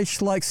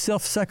Christ-like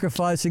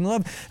self-sacrificing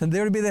love, and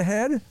they're to be the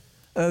head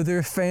of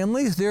their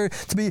families. They're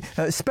to be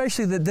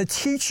especially the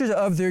teachers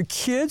of their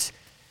kids,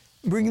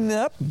 bringing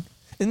them up.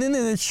 And then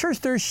in the church,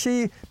 there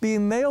should be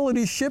male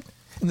leadership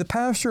in the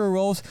pastoral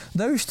roles,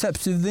 those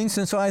types of things.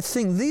 And so I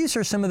think these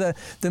are some of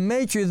the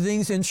major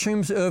things in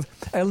terms of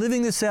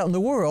living this out in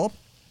the world.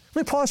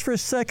 Let me pause for a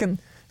second.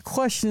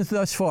 Questions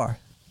thus far?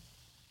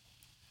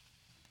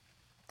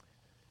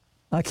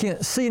 I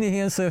can't see any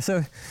hands, so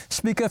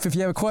speak up if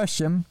you have a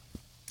question.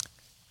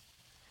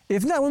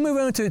 If not, we'll move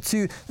on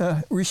to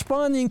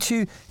responding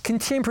to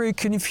contemporary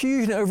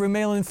confusion over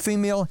male and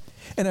female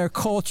in our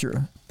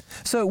culture.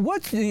 So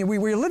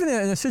we're living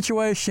in a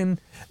situation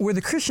where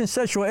the Christian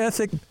sexual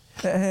ethic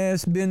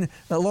has been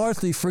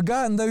largely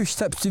forgotten, those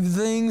types of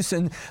things,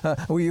 and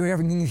we're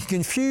having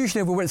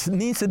confusion over what it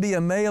means to be a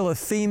male, a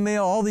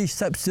female, all these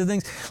types of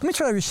things. Let me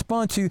try to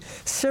respond to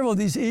several of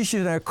these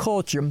issues in our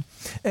culture.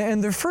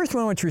 And the first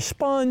one I want to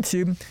respond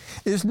to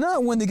is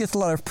not one that gets a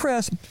lot of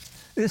press.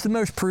 It's the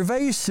most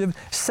pervasive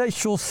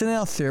sexual sin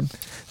out there.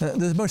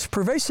 The most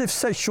pervasive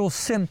sexual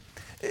sin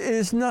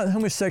is not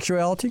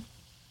homosexuality.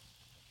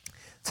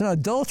 It's not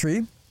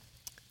adultery.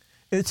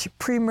 It's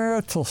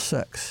premarital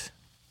sex.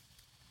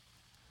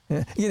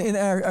 In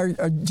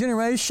our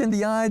generation,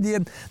 the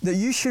idea that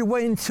you should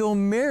wait until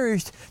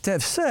marriage to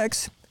have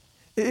sex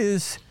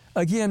is,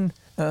 again,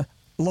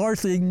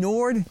 largely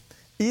ignored,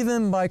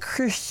 even by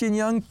Christian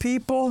young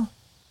people.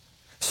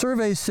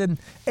 Surveys said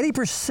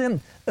 80%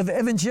 of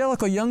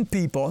evangelical young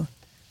people,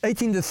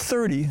 18 to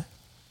 30,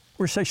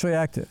 were sexually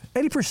active.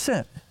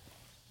 80%.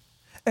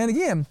 And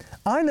again,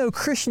 I know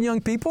Christian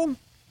young people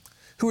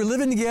who are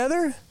living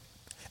together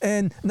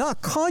and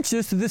not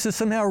conscious that this is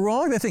somehow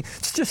wrong. They think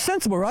it's just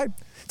sensible, right?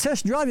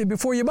 Test drive it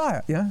before you buy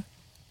it, yeah?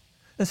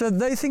 And so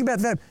they think about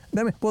that.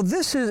 Well,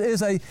 this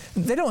is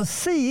they don't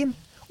see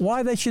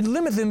why they should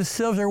limit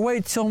themselves or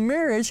wait till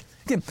marriage.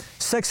 Again,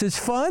 sex is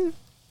fun.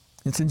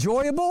 It's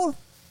enjoyable.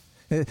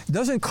 It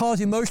doesn't cause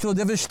emotional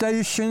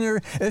devastation or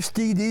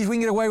STDs. We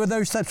can get away with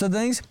those types of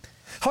things.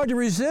 Hard to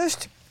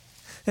resist.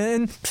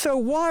 And so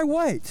why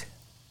wait?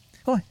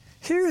 Well,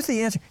 here's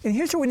the answer. And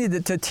here's what we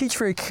need to teach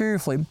very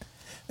carefully.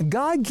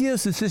 God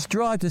gives us this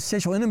drive to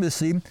sexual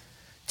intimacy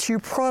to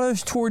prod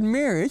us toward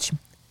marriage.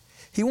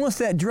 He wants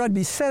that drive to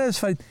be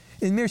satisfied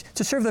in marriage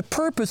to serve the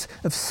purpose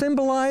of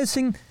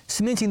symbolizing,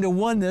 cementing the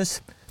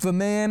oneness of a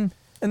man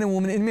and a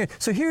woman in marriage.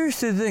 So here's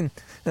the thing.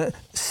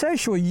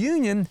 Sexual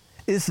union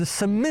is the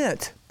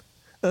cement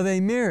of a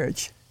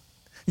marriage.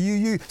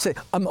 You say,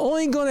 I'm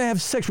only going to have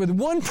sex with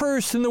one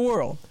person in the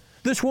world,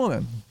 this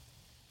woman.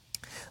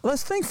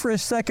 Let's think for a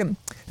second,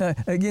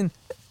 again,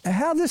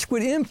 how this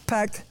would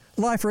impact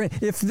life.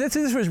 If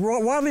this was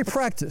widely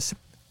practiced,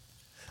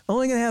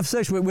 only going to have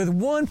sex with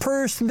one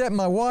person, that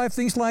my wife,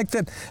 things like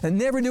that, and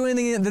never do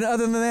anything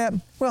other than that.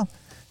 Well,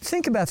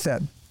 think about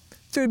that.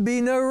 There would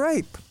be no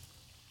rape.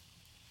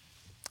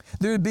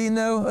 There would be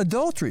no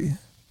adultery.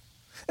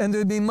 And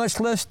there would be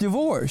much less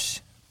divorce.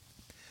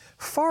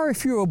 Far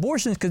fewer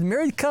abortions, because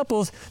married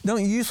couples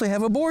don't usually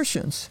have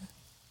abortions.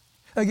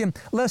 Again,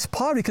 less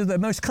poverty, because the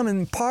most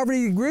common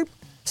poverty group,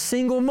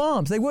 single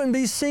moms. They wouldn't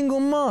be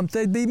single moms.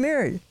 They'd be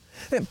married.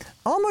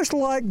 Almost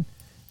like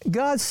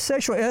God's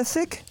sexual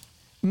ethic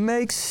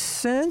makes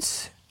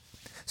sense.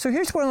 So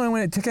here's what I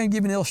want to kind of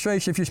give an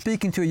illustration if you're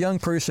speaking to a young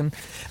person.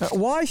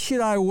 Why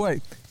should I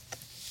wait?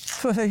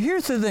 So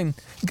here's the thing.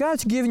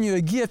 God's given you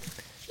a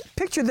gift.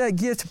 Picture that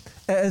gift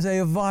as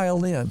a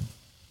violin.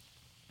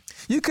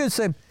 You could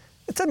say,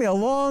 it took me a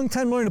long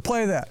time to learn to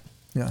play that.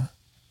 Yeah.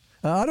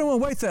 I don't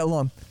want to wait that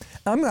long.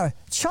 I'm going to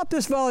chop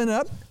this violin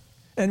up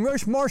and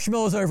roast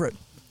marshmallows over it.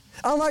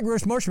 I like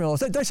roast marshmallows.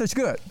 That tastes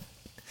good.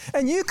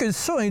 And you could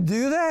certainly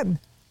do that.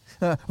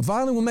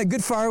 Violin will make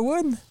good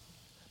firewood,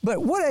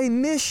 but what a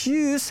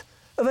misuse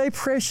of a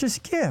precious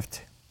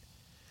gift.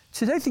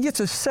 To take the gift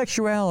of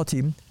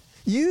sexuality,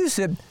 use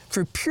it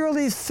for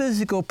purely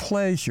physical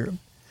pleasure,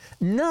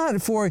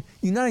 not for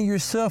uniting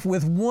yourself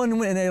with one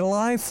in a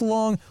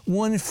lifelong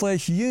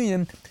one-flesh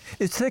union.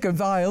 Is to take a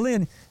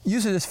violin,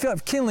 use it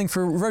as kindling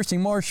for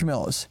roasting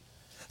marshmallows.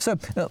 So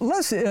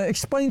let's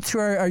explain to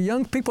our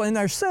young people and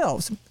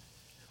ourselves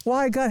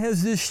why God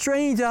has this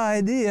strange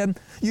idea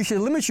you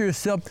should limit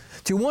yourself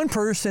to one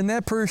person,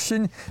 that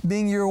person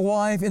being your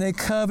wife in a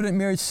covenant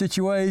marriage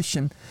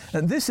situation.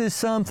 This is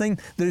something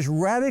that is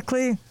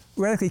radically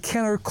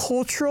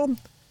countercultural,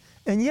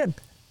 and yet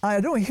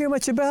I don't hear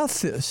much about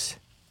this.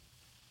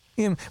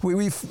 You know,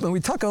 we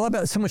talk a lot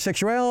about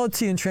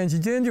homosexuality and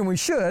transgender, and we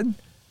should,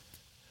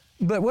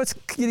 but what's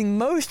getting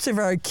most of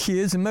our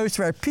kids and most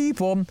of our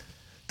people,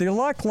 they're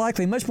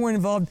likely much more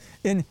involved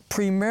in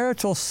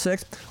premarital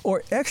sex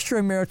or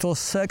extramarital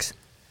sex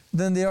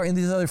than they are in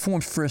these other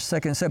forms for a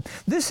second. So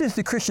this is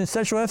the Christian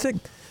sexual ethic.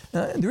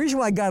 The reason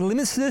why God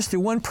limits this to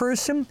one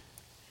person,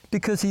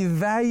 because he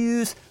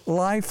values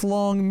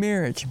lifelong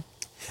marriage.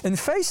 And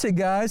face it,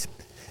 guys,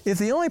 if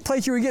the only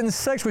place you were getting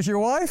sex was your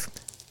wife,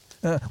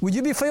 would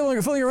you be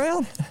fooling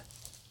around?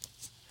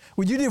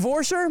 Would you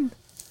divorce her?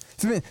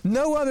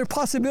 No other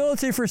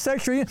possibility for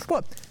sexual union?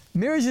 Well,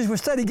 marriages would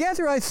stay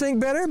together, I think,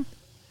 better.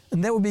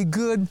 And that would be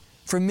good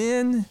for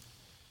men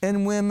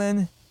and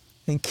women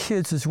and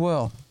kids as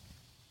well.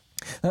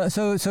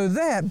 So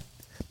that,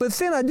 but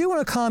then I do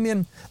want to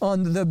comment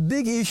on the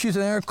big issues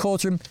in our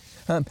culture,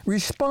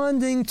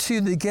 responding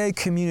to the gay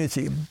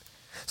community.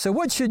 So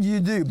what should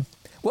you do?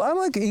 Well, I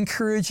want to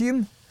encourage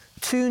you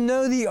to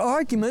know the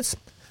arguments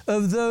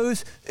of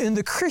those in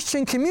the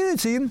Christian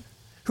community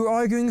who are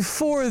arguing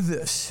for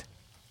this.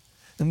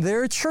 And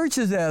there are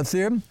churches out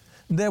there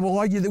that will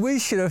argue that we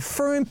should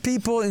affirm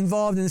people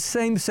involved in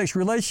same-sex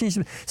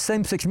relationships,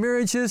 same-sex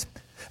marriages.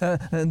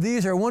 And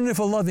these are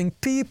wonderful, loving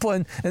people.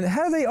 And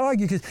how do they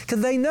argue?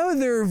 Because they know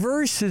there are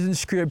verses in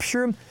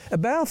Scripture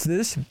about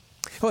this.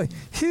 Well,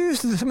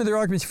 here's some of their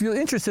arguments. If you're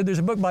interested, there's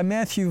a book by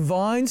Matthew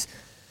Vines,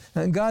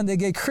 God, the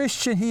Gay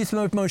Christian. He's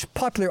the most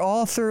popular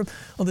author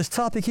on this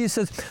topic. He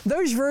says,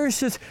 those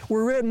verses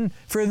were written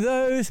for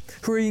those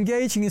who are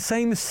engaging in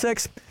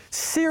same-sex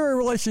serial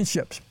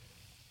relationships.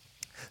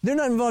 They're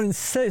not involved in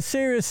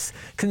serious,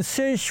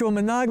 consensual,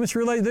 monogamous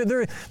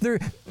relationships. They're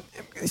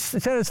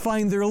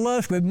satisfying their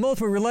lust with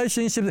multiple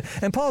relationships,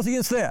 and Paul's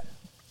against that.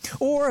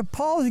 Or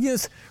Paul's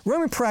against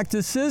Roman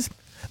practices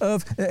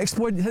of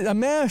exploiting a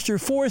master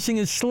forcing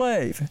a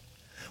slave,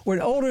 or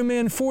an older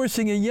man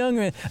forcing a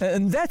younger man,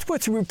 and that's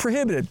what's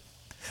prohibited.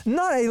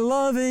 Not a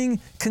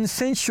loving,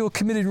 consensual,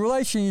 committed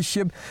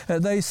relationship.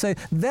 They say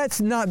that's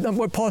not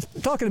what Paul's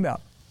talking about.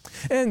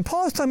 And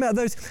Paul's talking about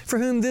those for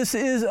whom this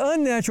is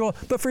unnatural,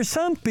 but for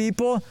some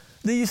people,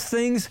 these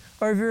things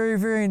are very,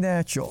 very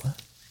natural.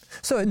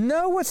 So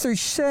know what they're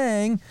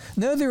saying,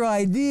 know their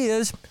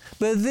ideas,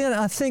 but then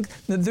I think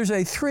that there's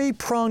a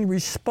three-pronged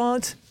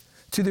response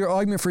to their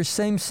argument for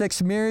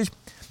same-sex marriage.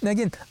 Now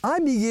again, I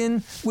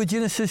begin with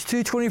Genesis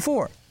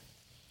 2:24.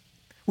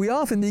 We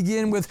often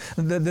begin with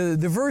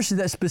the verses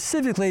that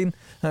specifically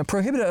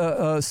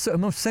prohibit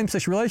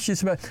same-sex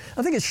relationships, but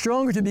I think it's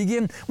stronger to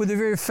begin with the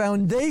very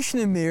foundation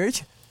of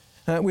marriage,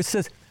 which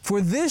says,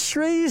 for this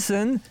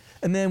reason,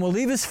 a man will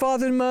leave his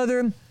father and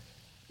mother,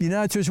 be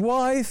united to his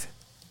wife,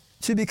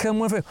 to become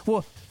one flesh.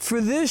 Well, for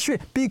this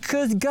reason,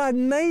 because God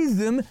made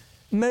them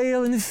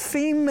male and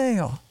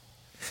female.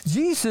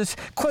 Jesus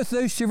quotes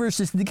those two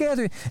verses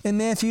together in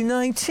Matthew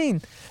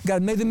 19.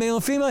 God made them male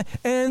and female,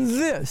 and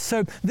this.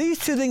 So these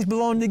two things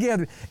belong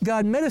together.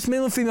 God made us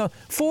male and female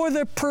for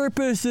the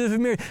purpose of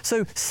marriage.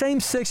 So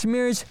same-sex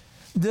marriage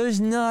does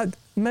not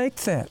make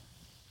that.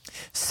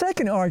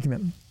 Second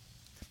argument,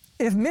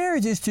 if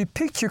marriage is to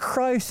picture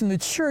Christ in the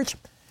church,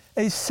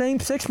 a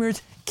same-sex marriage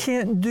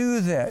can't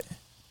do that.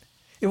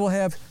 It will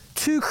have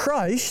two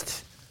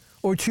Christs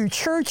or two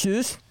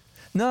churches,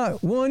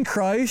 not one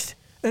Christ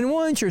and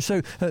one church.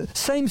 So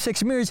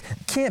same-sex marriage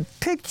can't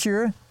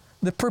picture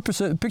the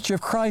picture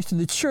of Christ in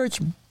the church.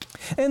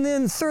 And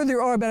then third,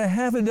 there are about a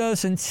half a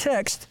dozen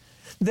texts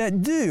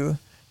that do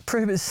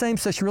prohibit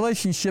same-sex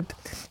relationship.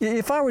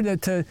 If I were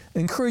to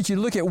encourage you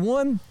to look at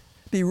one,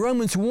 be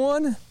Romans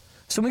 1.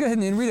 So I'm going to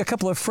go ahead and read a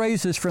couple of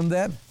phrases from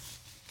that.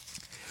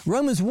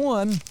 Romans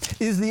 1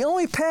 is the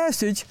only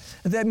passage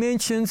that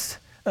mentions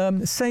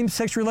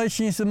same-sex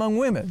relations among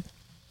women.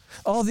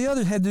 All the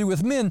others had to do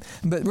with men,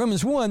 but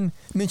Romans 1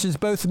 mentions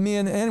both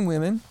men and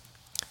women.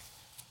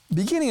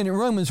 Beginning in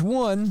Romans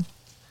 1,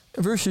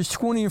 verses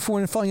 20 and 4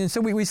 and following. And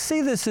so we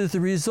see this as the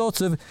results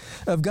of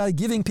God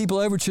giving people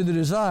over to the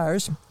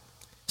desires. It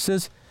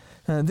says,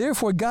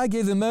 therefore God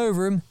gave them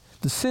over,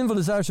 the sinful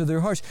desires of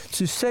their hearts,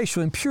 to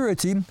sexual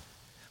impurity,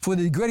 for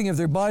the degrading of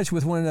their bodies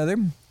with one another.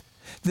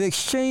 They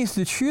exchanged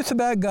the truth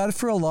about God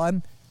for a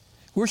lie,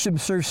 worship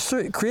and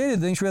serve created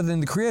things rather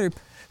than the Creator,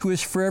 who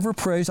is forever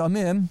praised.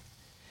 Amen.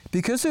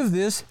 Because of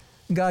this,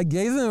 God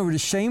gave them over to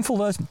shameful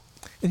lust.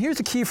 And here's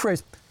the key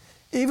phrase.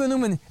 Even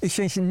women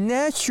exchanged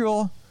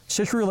natural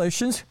sexual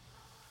relations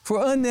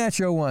for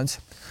unnatural ones.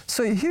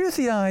 So here's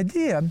the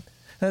idea.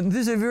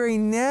 There's a very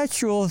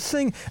natural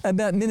thing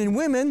about men and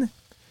women.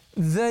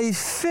 They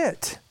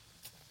fit.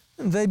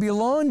 They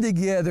belong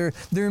together.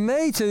 They're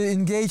made to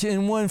engage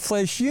in one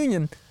flesh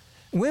union.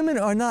 Women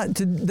are not,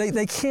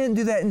 they can't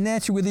do that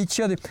naturally with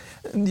each other.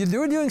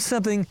 They're doing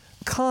something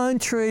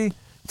contrary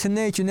to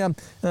nature. Now,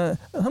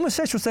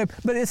 homosexuals say,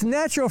 but it's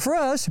natural for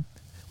us.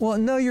 Well,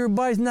 no, your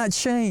body's not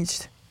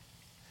changed.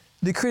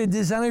 The created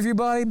design of your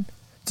body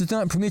does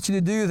not permit you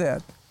to do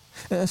that.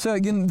 So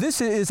again, this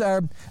is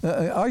our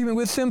argument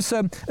with them.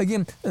 So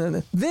again,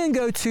 then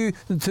go to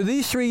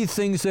these three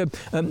things.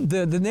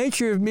 The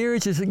nature of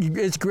marriage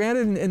is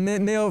granted in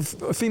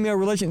male-female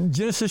relation.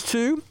 Genesis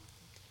 2.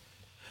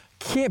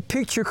 Can't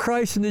picture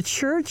Christ in the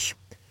church.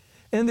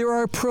 And there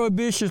are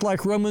prohibitions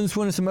like Romans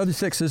 1 and some other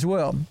texts as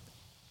well.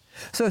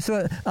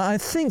 So I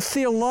think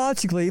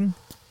theologically,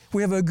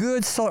 we have a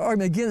good solid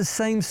argument against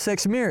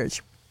same-sex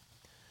marriage.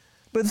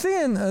 But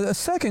then a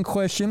second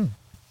question,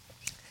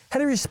 how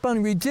to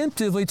respond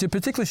redemptively to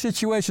particular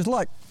situations,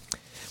 like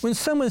when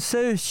someone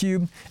says to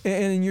you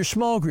in your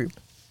small group,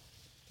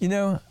 you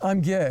know,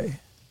 I'm gay.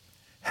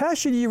 How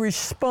should you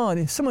respond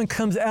if someone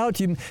comes out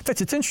to you? In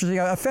fact, it's interesting.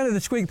 I found it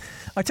this week.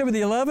 October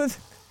the 11th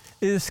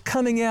is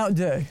coming out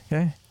day,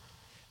 okay,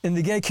 in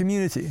the gay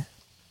community.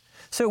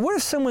 So what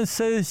if someone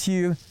says to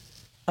you,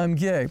 I'm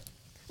gay?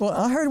 Well,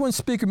 I heard one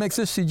speaker make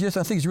this suggestion,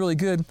 I think it's really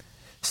good,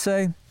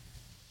 say,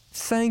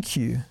 thank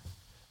you.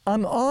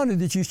 I'm honored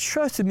that you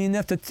trusted me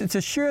enough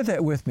to share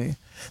that with me.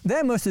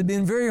 That must have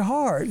been very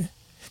hard.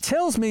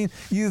 Tells me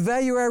you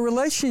value our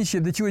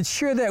relationship, that you would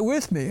share that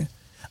with me.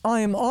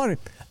 I am honored.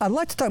 I'd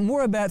like to talk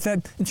more about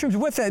that in terms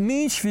of what that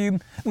means for you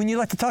when you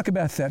like to talk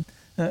about that.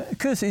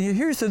 Because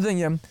here's the thing,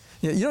 you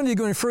don't need to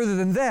go any further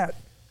than that.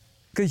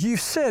 Because you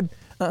said,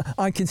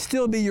 I can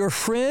still be your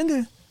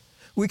friend.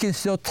 We can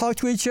still talk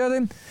to each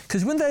other.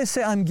 Because when they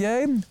say I'm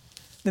gay,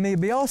 they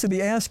may also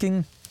be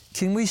asking,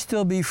 can we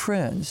still be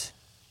friends?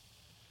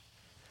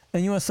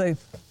 And you want to say,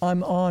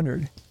 I'm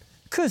honored.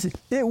 Because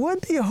it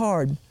would be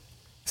hard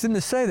for them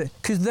to say that.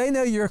 Because they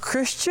know you're a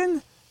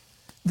Christian.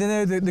 They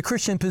know the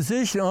Christian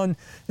position on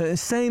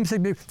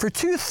same-sex. For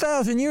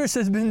 2,000 years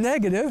has been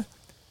negative.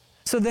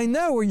 So they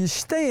know where you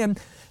stand.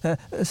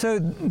 So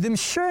them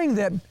sharing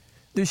that,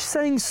 they're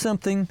saying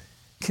something,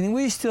 can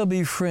we still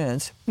be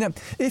friends? Now,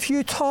 if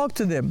you talk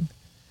to them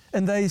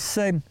and they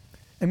say,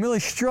 I'm really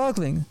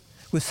struggling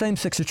with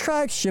same-sex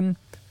attraction,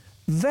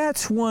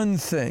 that's one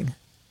thing.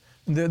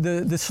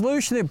 The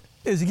solution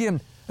is,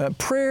 again,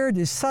 prayer,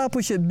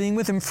 discipleship, being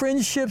with them,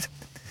 friendships.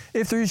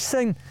 If they're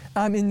saying,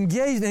 I'm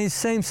engaged in a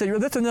same-sex,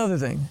 that's another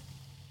thing.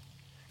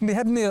 It may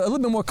have to be a little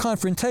bit more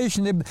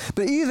confrontation there,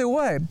 but either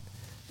way,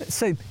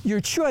 say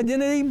your true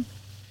identity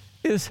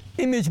is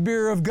image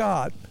bearer of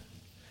God.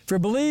 For a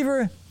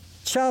believer,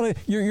 child,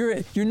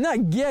 you're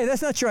not gay.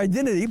 That's not your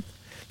identity.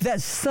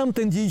 That's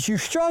something that you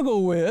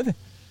struggle with.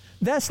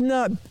 That's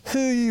not who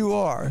you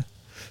are.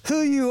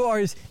 Who you are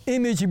is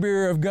image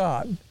bearer of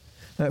God.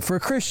 For a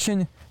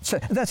Christian,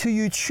 that's who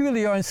you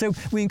truly are. And so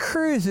we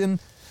encourage them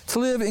to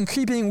live in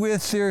keeping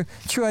with their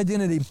true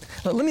identity.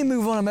 Let me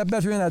move on. I'm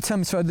about to run out of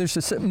time, so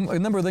there's a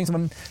number of things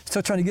I'm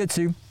still trying to get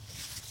to.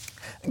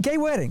 Gay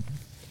wedding.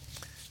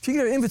 If you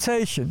get an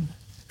invitation,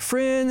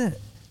 friend,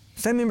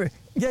 family member,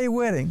 gay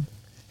wedding,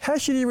 how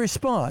should you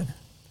respond?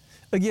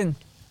 Again,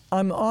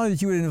 I'm honored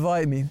that you would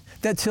invite me.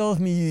 That tells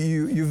me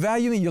you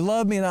value me, you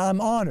love me, and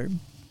I'm honored.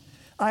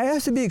 I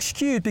ask to be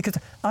excused because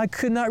I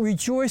could not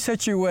rejoice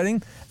at your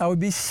wedding. I would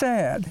be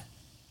sad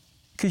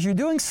because you're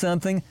doing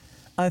something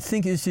I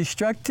think is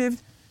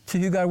destructive to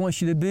who God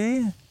wants you to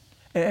be.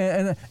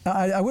 And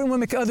I wouldn't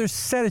want to make others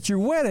sad at your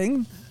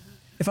wedding.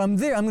 If I'm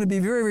there, I'm going to be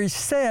very, very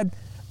sad.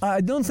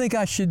 I don't think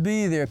I should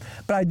be there.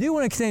 But I do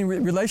want to continue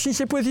a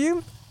relationship with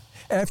you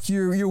after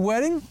your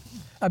wedding.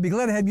 I'd be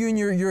glad to have you and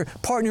your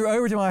partner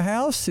over to my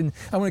house, and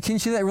I want to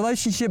continue that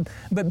relationship.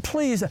 But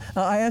please,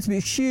 I ask to be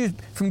excused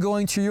from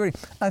going to your wedding.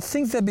 I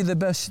think that'd be the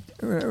best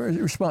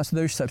response to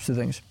those types of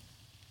things.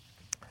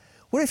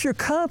 What if your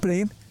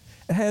company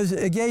has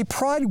a gay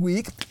pride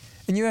week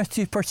and you ask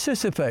to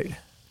participate?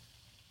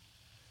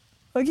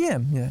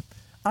 Again,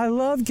 I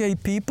love gay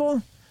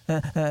people.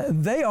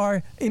 They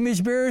are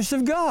image bearers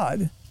of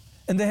God.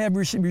 And they have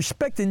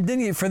respect and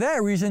dignity for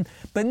that reason,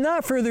 but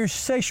not for their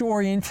sexual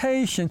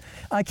orientation.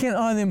 I can't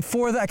honor them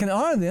for that. I can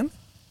honor them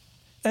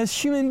as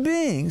human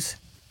beings.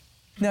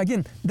 Now,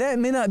 again, that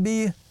may not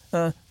be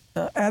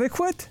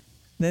adequate.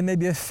 They may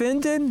be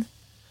offended,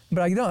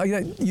 but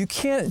you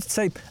can't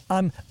say,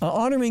 I'm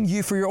honoring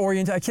you for your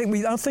orientation.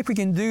 I don't think we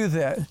can do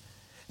that.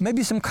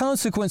 Maybe some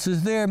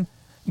consequences there,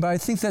 but I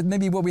think that may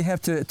be what we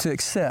have to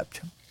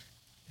accept.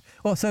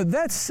 Well, so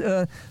that's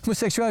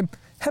homosexuality.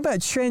 How about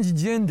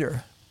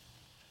transgender?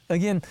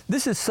 Again,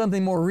 this is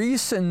something more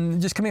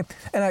recent, just coming up.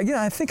 And again,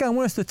 I think I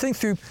want us to think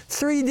through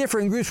three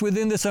different groups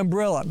within this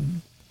umbrella.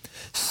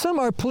 Some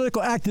are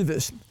political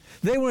activists.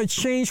 They want to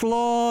change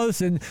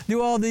laws and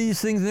do all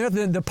these things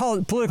in the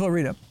political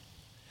arena.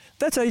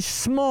 That's a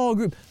small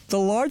group. The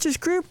largest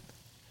group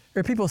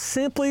are people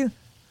simply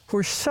who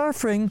are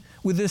suffering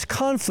with this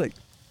conflict,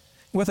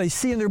 what they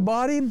see in their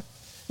body,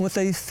 what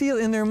they feel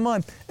in their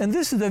mind. And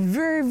this is a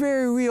very,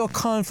 very real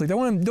conflict. Don't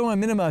want to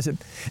minimize it.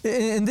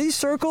 In these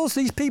circles,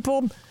 these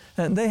people,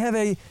 they have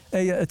a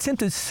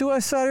attempted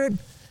suicide rate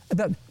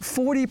about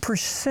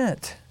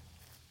 40%.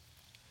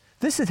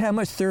 This is how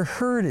much they're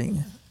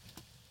hurting.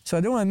 So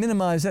I don't want to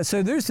minimize that.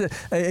 So there's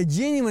a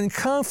genuine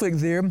conflict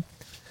there.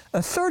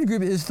 A third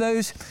group is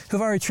those who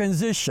have already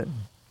transitioned.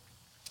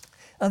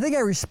 I think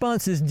our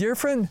response is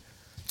different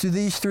to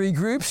these three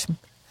groups.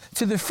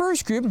 To the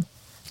first group,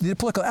 the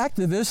political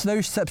activists,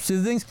 those types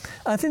of things,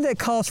 I think that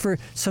calls for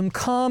some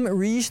calm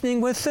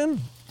reasoning with them.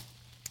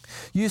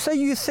 You say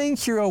you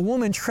think you're a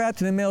woman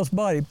trapped in a male's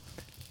body.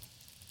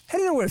 How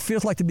do you know what it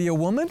feels like to be a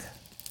woman?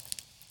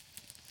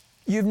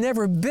 You've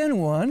never been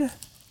one.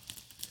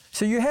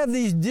 So you have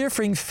these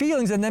differing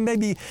feelings, and they may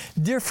be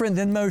different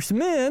than most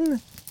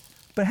men,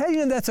 but how do you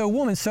know that's a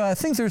woman? So I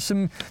think there's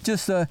some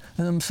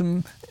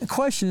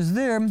questions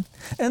there.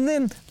 And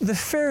then the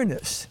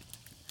fairness,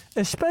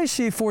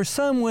 especially for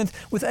someone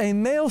with a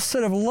male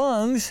set of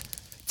lungs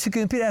to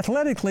compete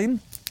athletically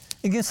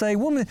against a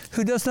woman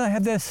who does not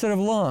have that set of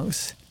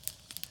lungs.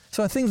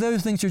 So I think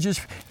those things are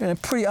just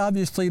pretty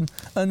obviously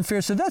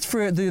unfair. So that's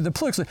for the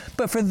political.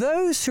 But for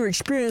those who are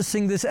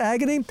experiencing this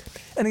agony,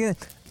 and again,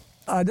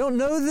 I don't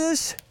know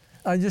this,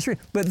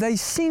 but they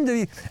seem to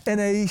be in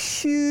a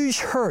huge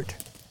hurt.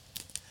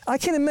 I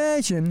can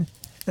imagine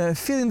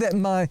feeling that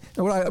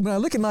when I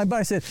look at my body,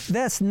 I say,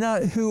 that's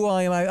not who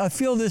I am. I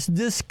feel this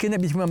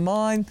disconnect between my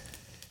mind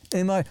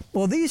and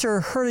well, these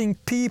are hurting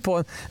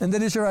people, and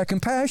that is our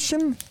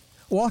compassion,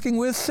 walking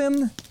with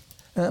them.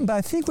 But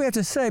I think we have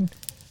to say,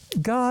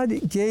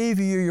 God gave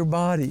you your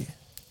body.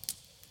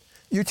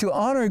 You're to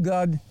honor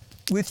God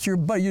with your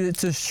body. You're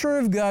to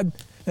serve God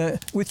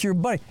with your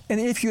body. And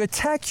if you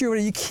attack your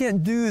body, you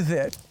can't do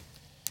that.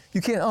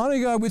 You can't honor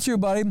God with your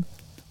body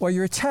while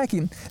you're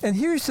attacking. And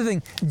here's the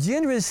thing.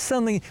 Gender is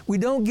something we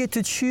don't get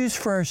to choose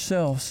for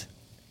ourselves.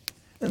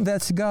 And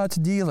that's God's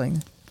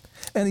dealing.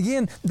 And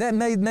again, that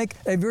may make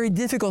a very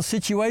difficult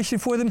situation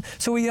for them,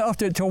 so we have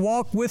to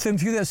walk with them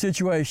through that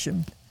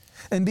situation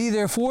and be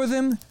there for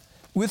them,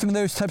 with them in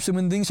those types of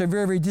when things are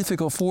very, very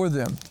difficult for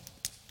them.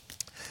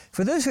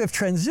 For those who have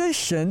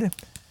transitioned,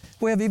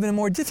 we have even a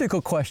more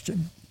difficult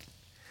question.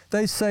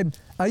 They say,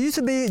 I used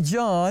to be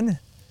John,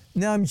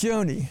 now I'm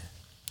Joni,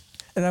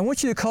 and I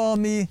want you to call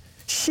me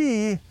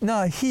she,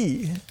 not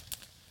he.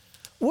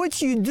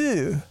 What you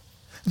do,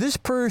 this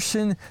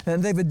person,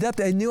 and they've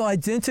adopted a new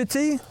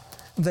identity.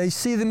 They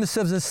see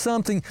themselves as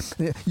something.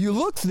 You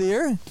look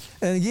there,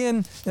 and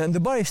again, the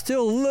body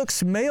still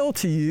looks male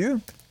to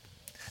you.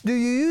 Do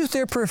you use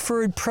their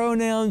preferred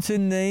pronouns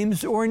and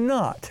names or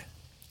not?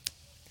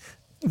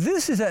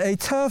 This is a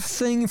tough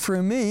thing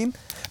for me,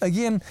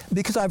 again,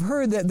 because I've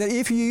heard that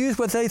if you use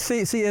what they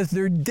see as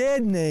their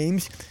dead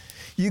names,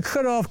 you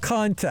cut off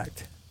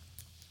contact.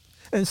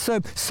 And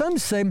so some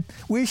say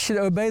we should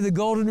obey the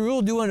golden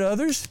rule, do unto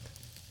others,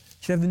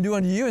 should have them do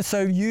unto you, and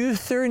so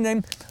use their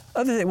name.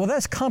 Others say, well,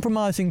 that's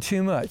compromising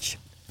too much.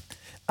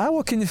 I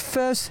will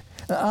confess,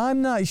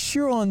 I'm not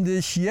sure on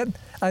this yet.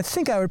 I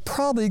think I would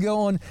probably go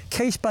on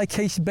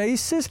case-by-case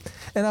basis,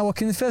 and I will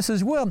confess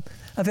as well,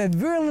 I've had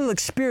very little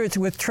experience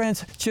with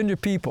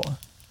transgender people.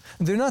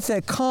 They're not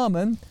that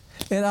common,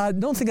 and I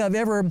don't think I've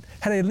ever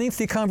had a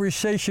lengthy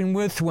conversation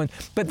with one,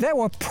 but that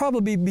will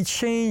probably be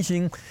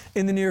changing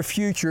in the near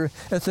future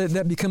as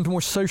that becomes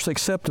more socially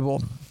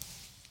acceptable.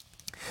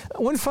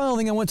 One final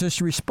thing I want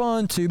to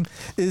respond to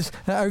is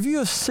our view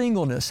of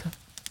singleness.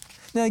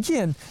 Now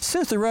again,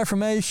 since the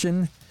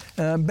Reformation,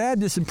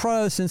 Baptists and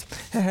Protestants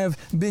have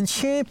been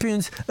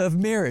champions of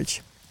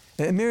marriage.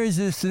 Marriage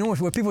is the norm,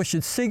 what people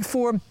should seek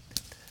for.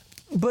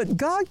 But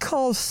God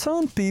calls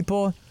some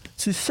people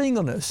to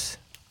singleness.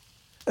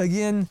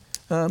 Again,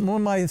 one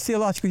of my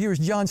theological heroes,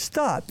 John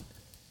Stott,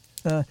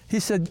 he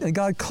said,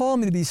 God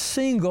called me to be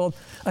single.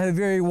 I had a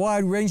very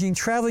wide-ranging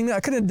traveling. I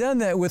could have done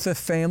that with a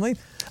family.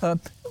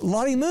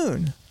 Lottie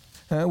Moon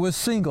was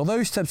single,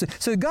 those types of.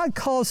 So God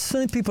calls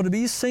some people to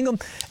be single.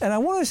 And I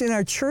want us in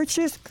our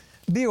churches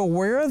be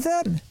aware of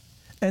that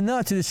and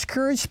not to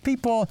discourage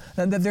people,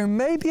 and that there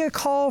may be a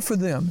call for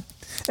them.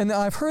 And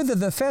I've heard that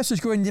the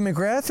fastest growing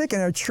demographic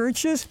in our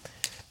churches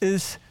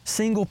is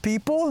single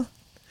people,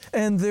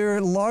 and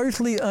they're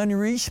largely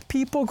unreached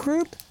people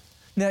group.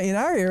 Now in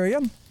our area,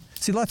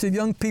 see lots of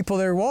young people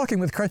that are walking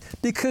with Christ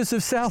because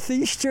of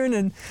Southeastern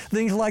and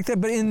things like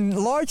that. But in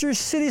larger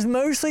cities,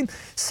 mostly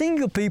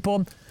single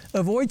people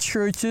avoid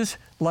churches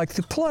like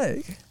the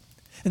plague.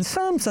 And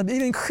sometimes,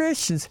 even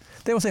Christians,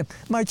 they will say,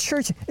 my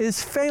church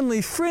is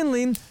family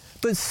friendly,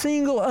 but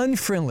single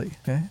unfriendly.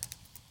 Okay?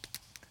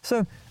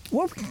 So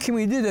what can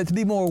we do to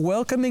be more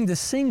welcoming to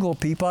single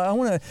people? I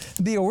want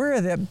to be aware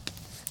of that.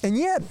 And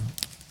yet,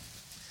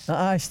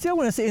 I still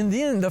want to say, in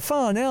the end, the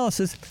final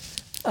analysis,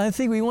 I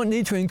think we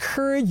need to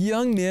encourage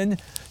young men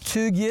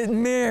to get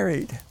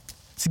married.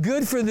 It's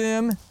good for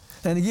them.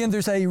 And again,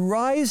 there's a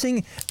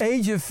rising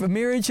age of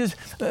marriages.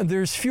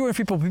 There's fewer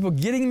people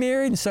getting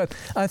married. And so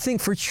I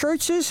think for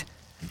churches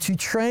to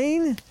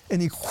train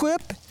and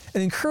equip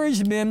and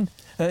encourage men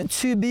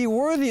to be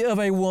worthy of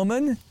a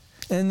woman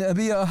and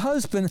be a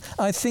husband,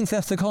 I think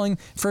that's the calling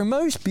for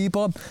most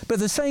people. But at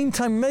the same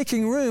time,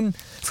 making room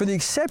for the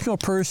exceptional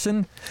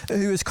person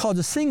who is called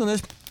to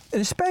singleness,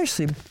 and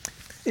especially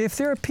if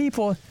there are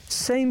people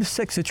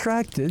same-sex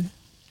attracted,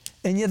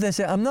 and yet they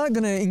say, I'm not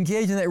going to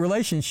engage in that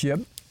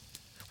relationship,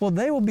 well,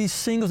 they will be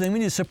singles, and we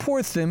need to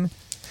support them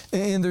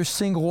in their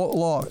single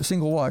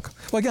walk.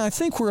 Well, again, I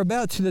think we're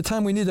about to the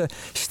time we need to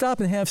stop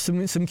and have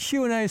some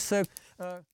Q&A. So.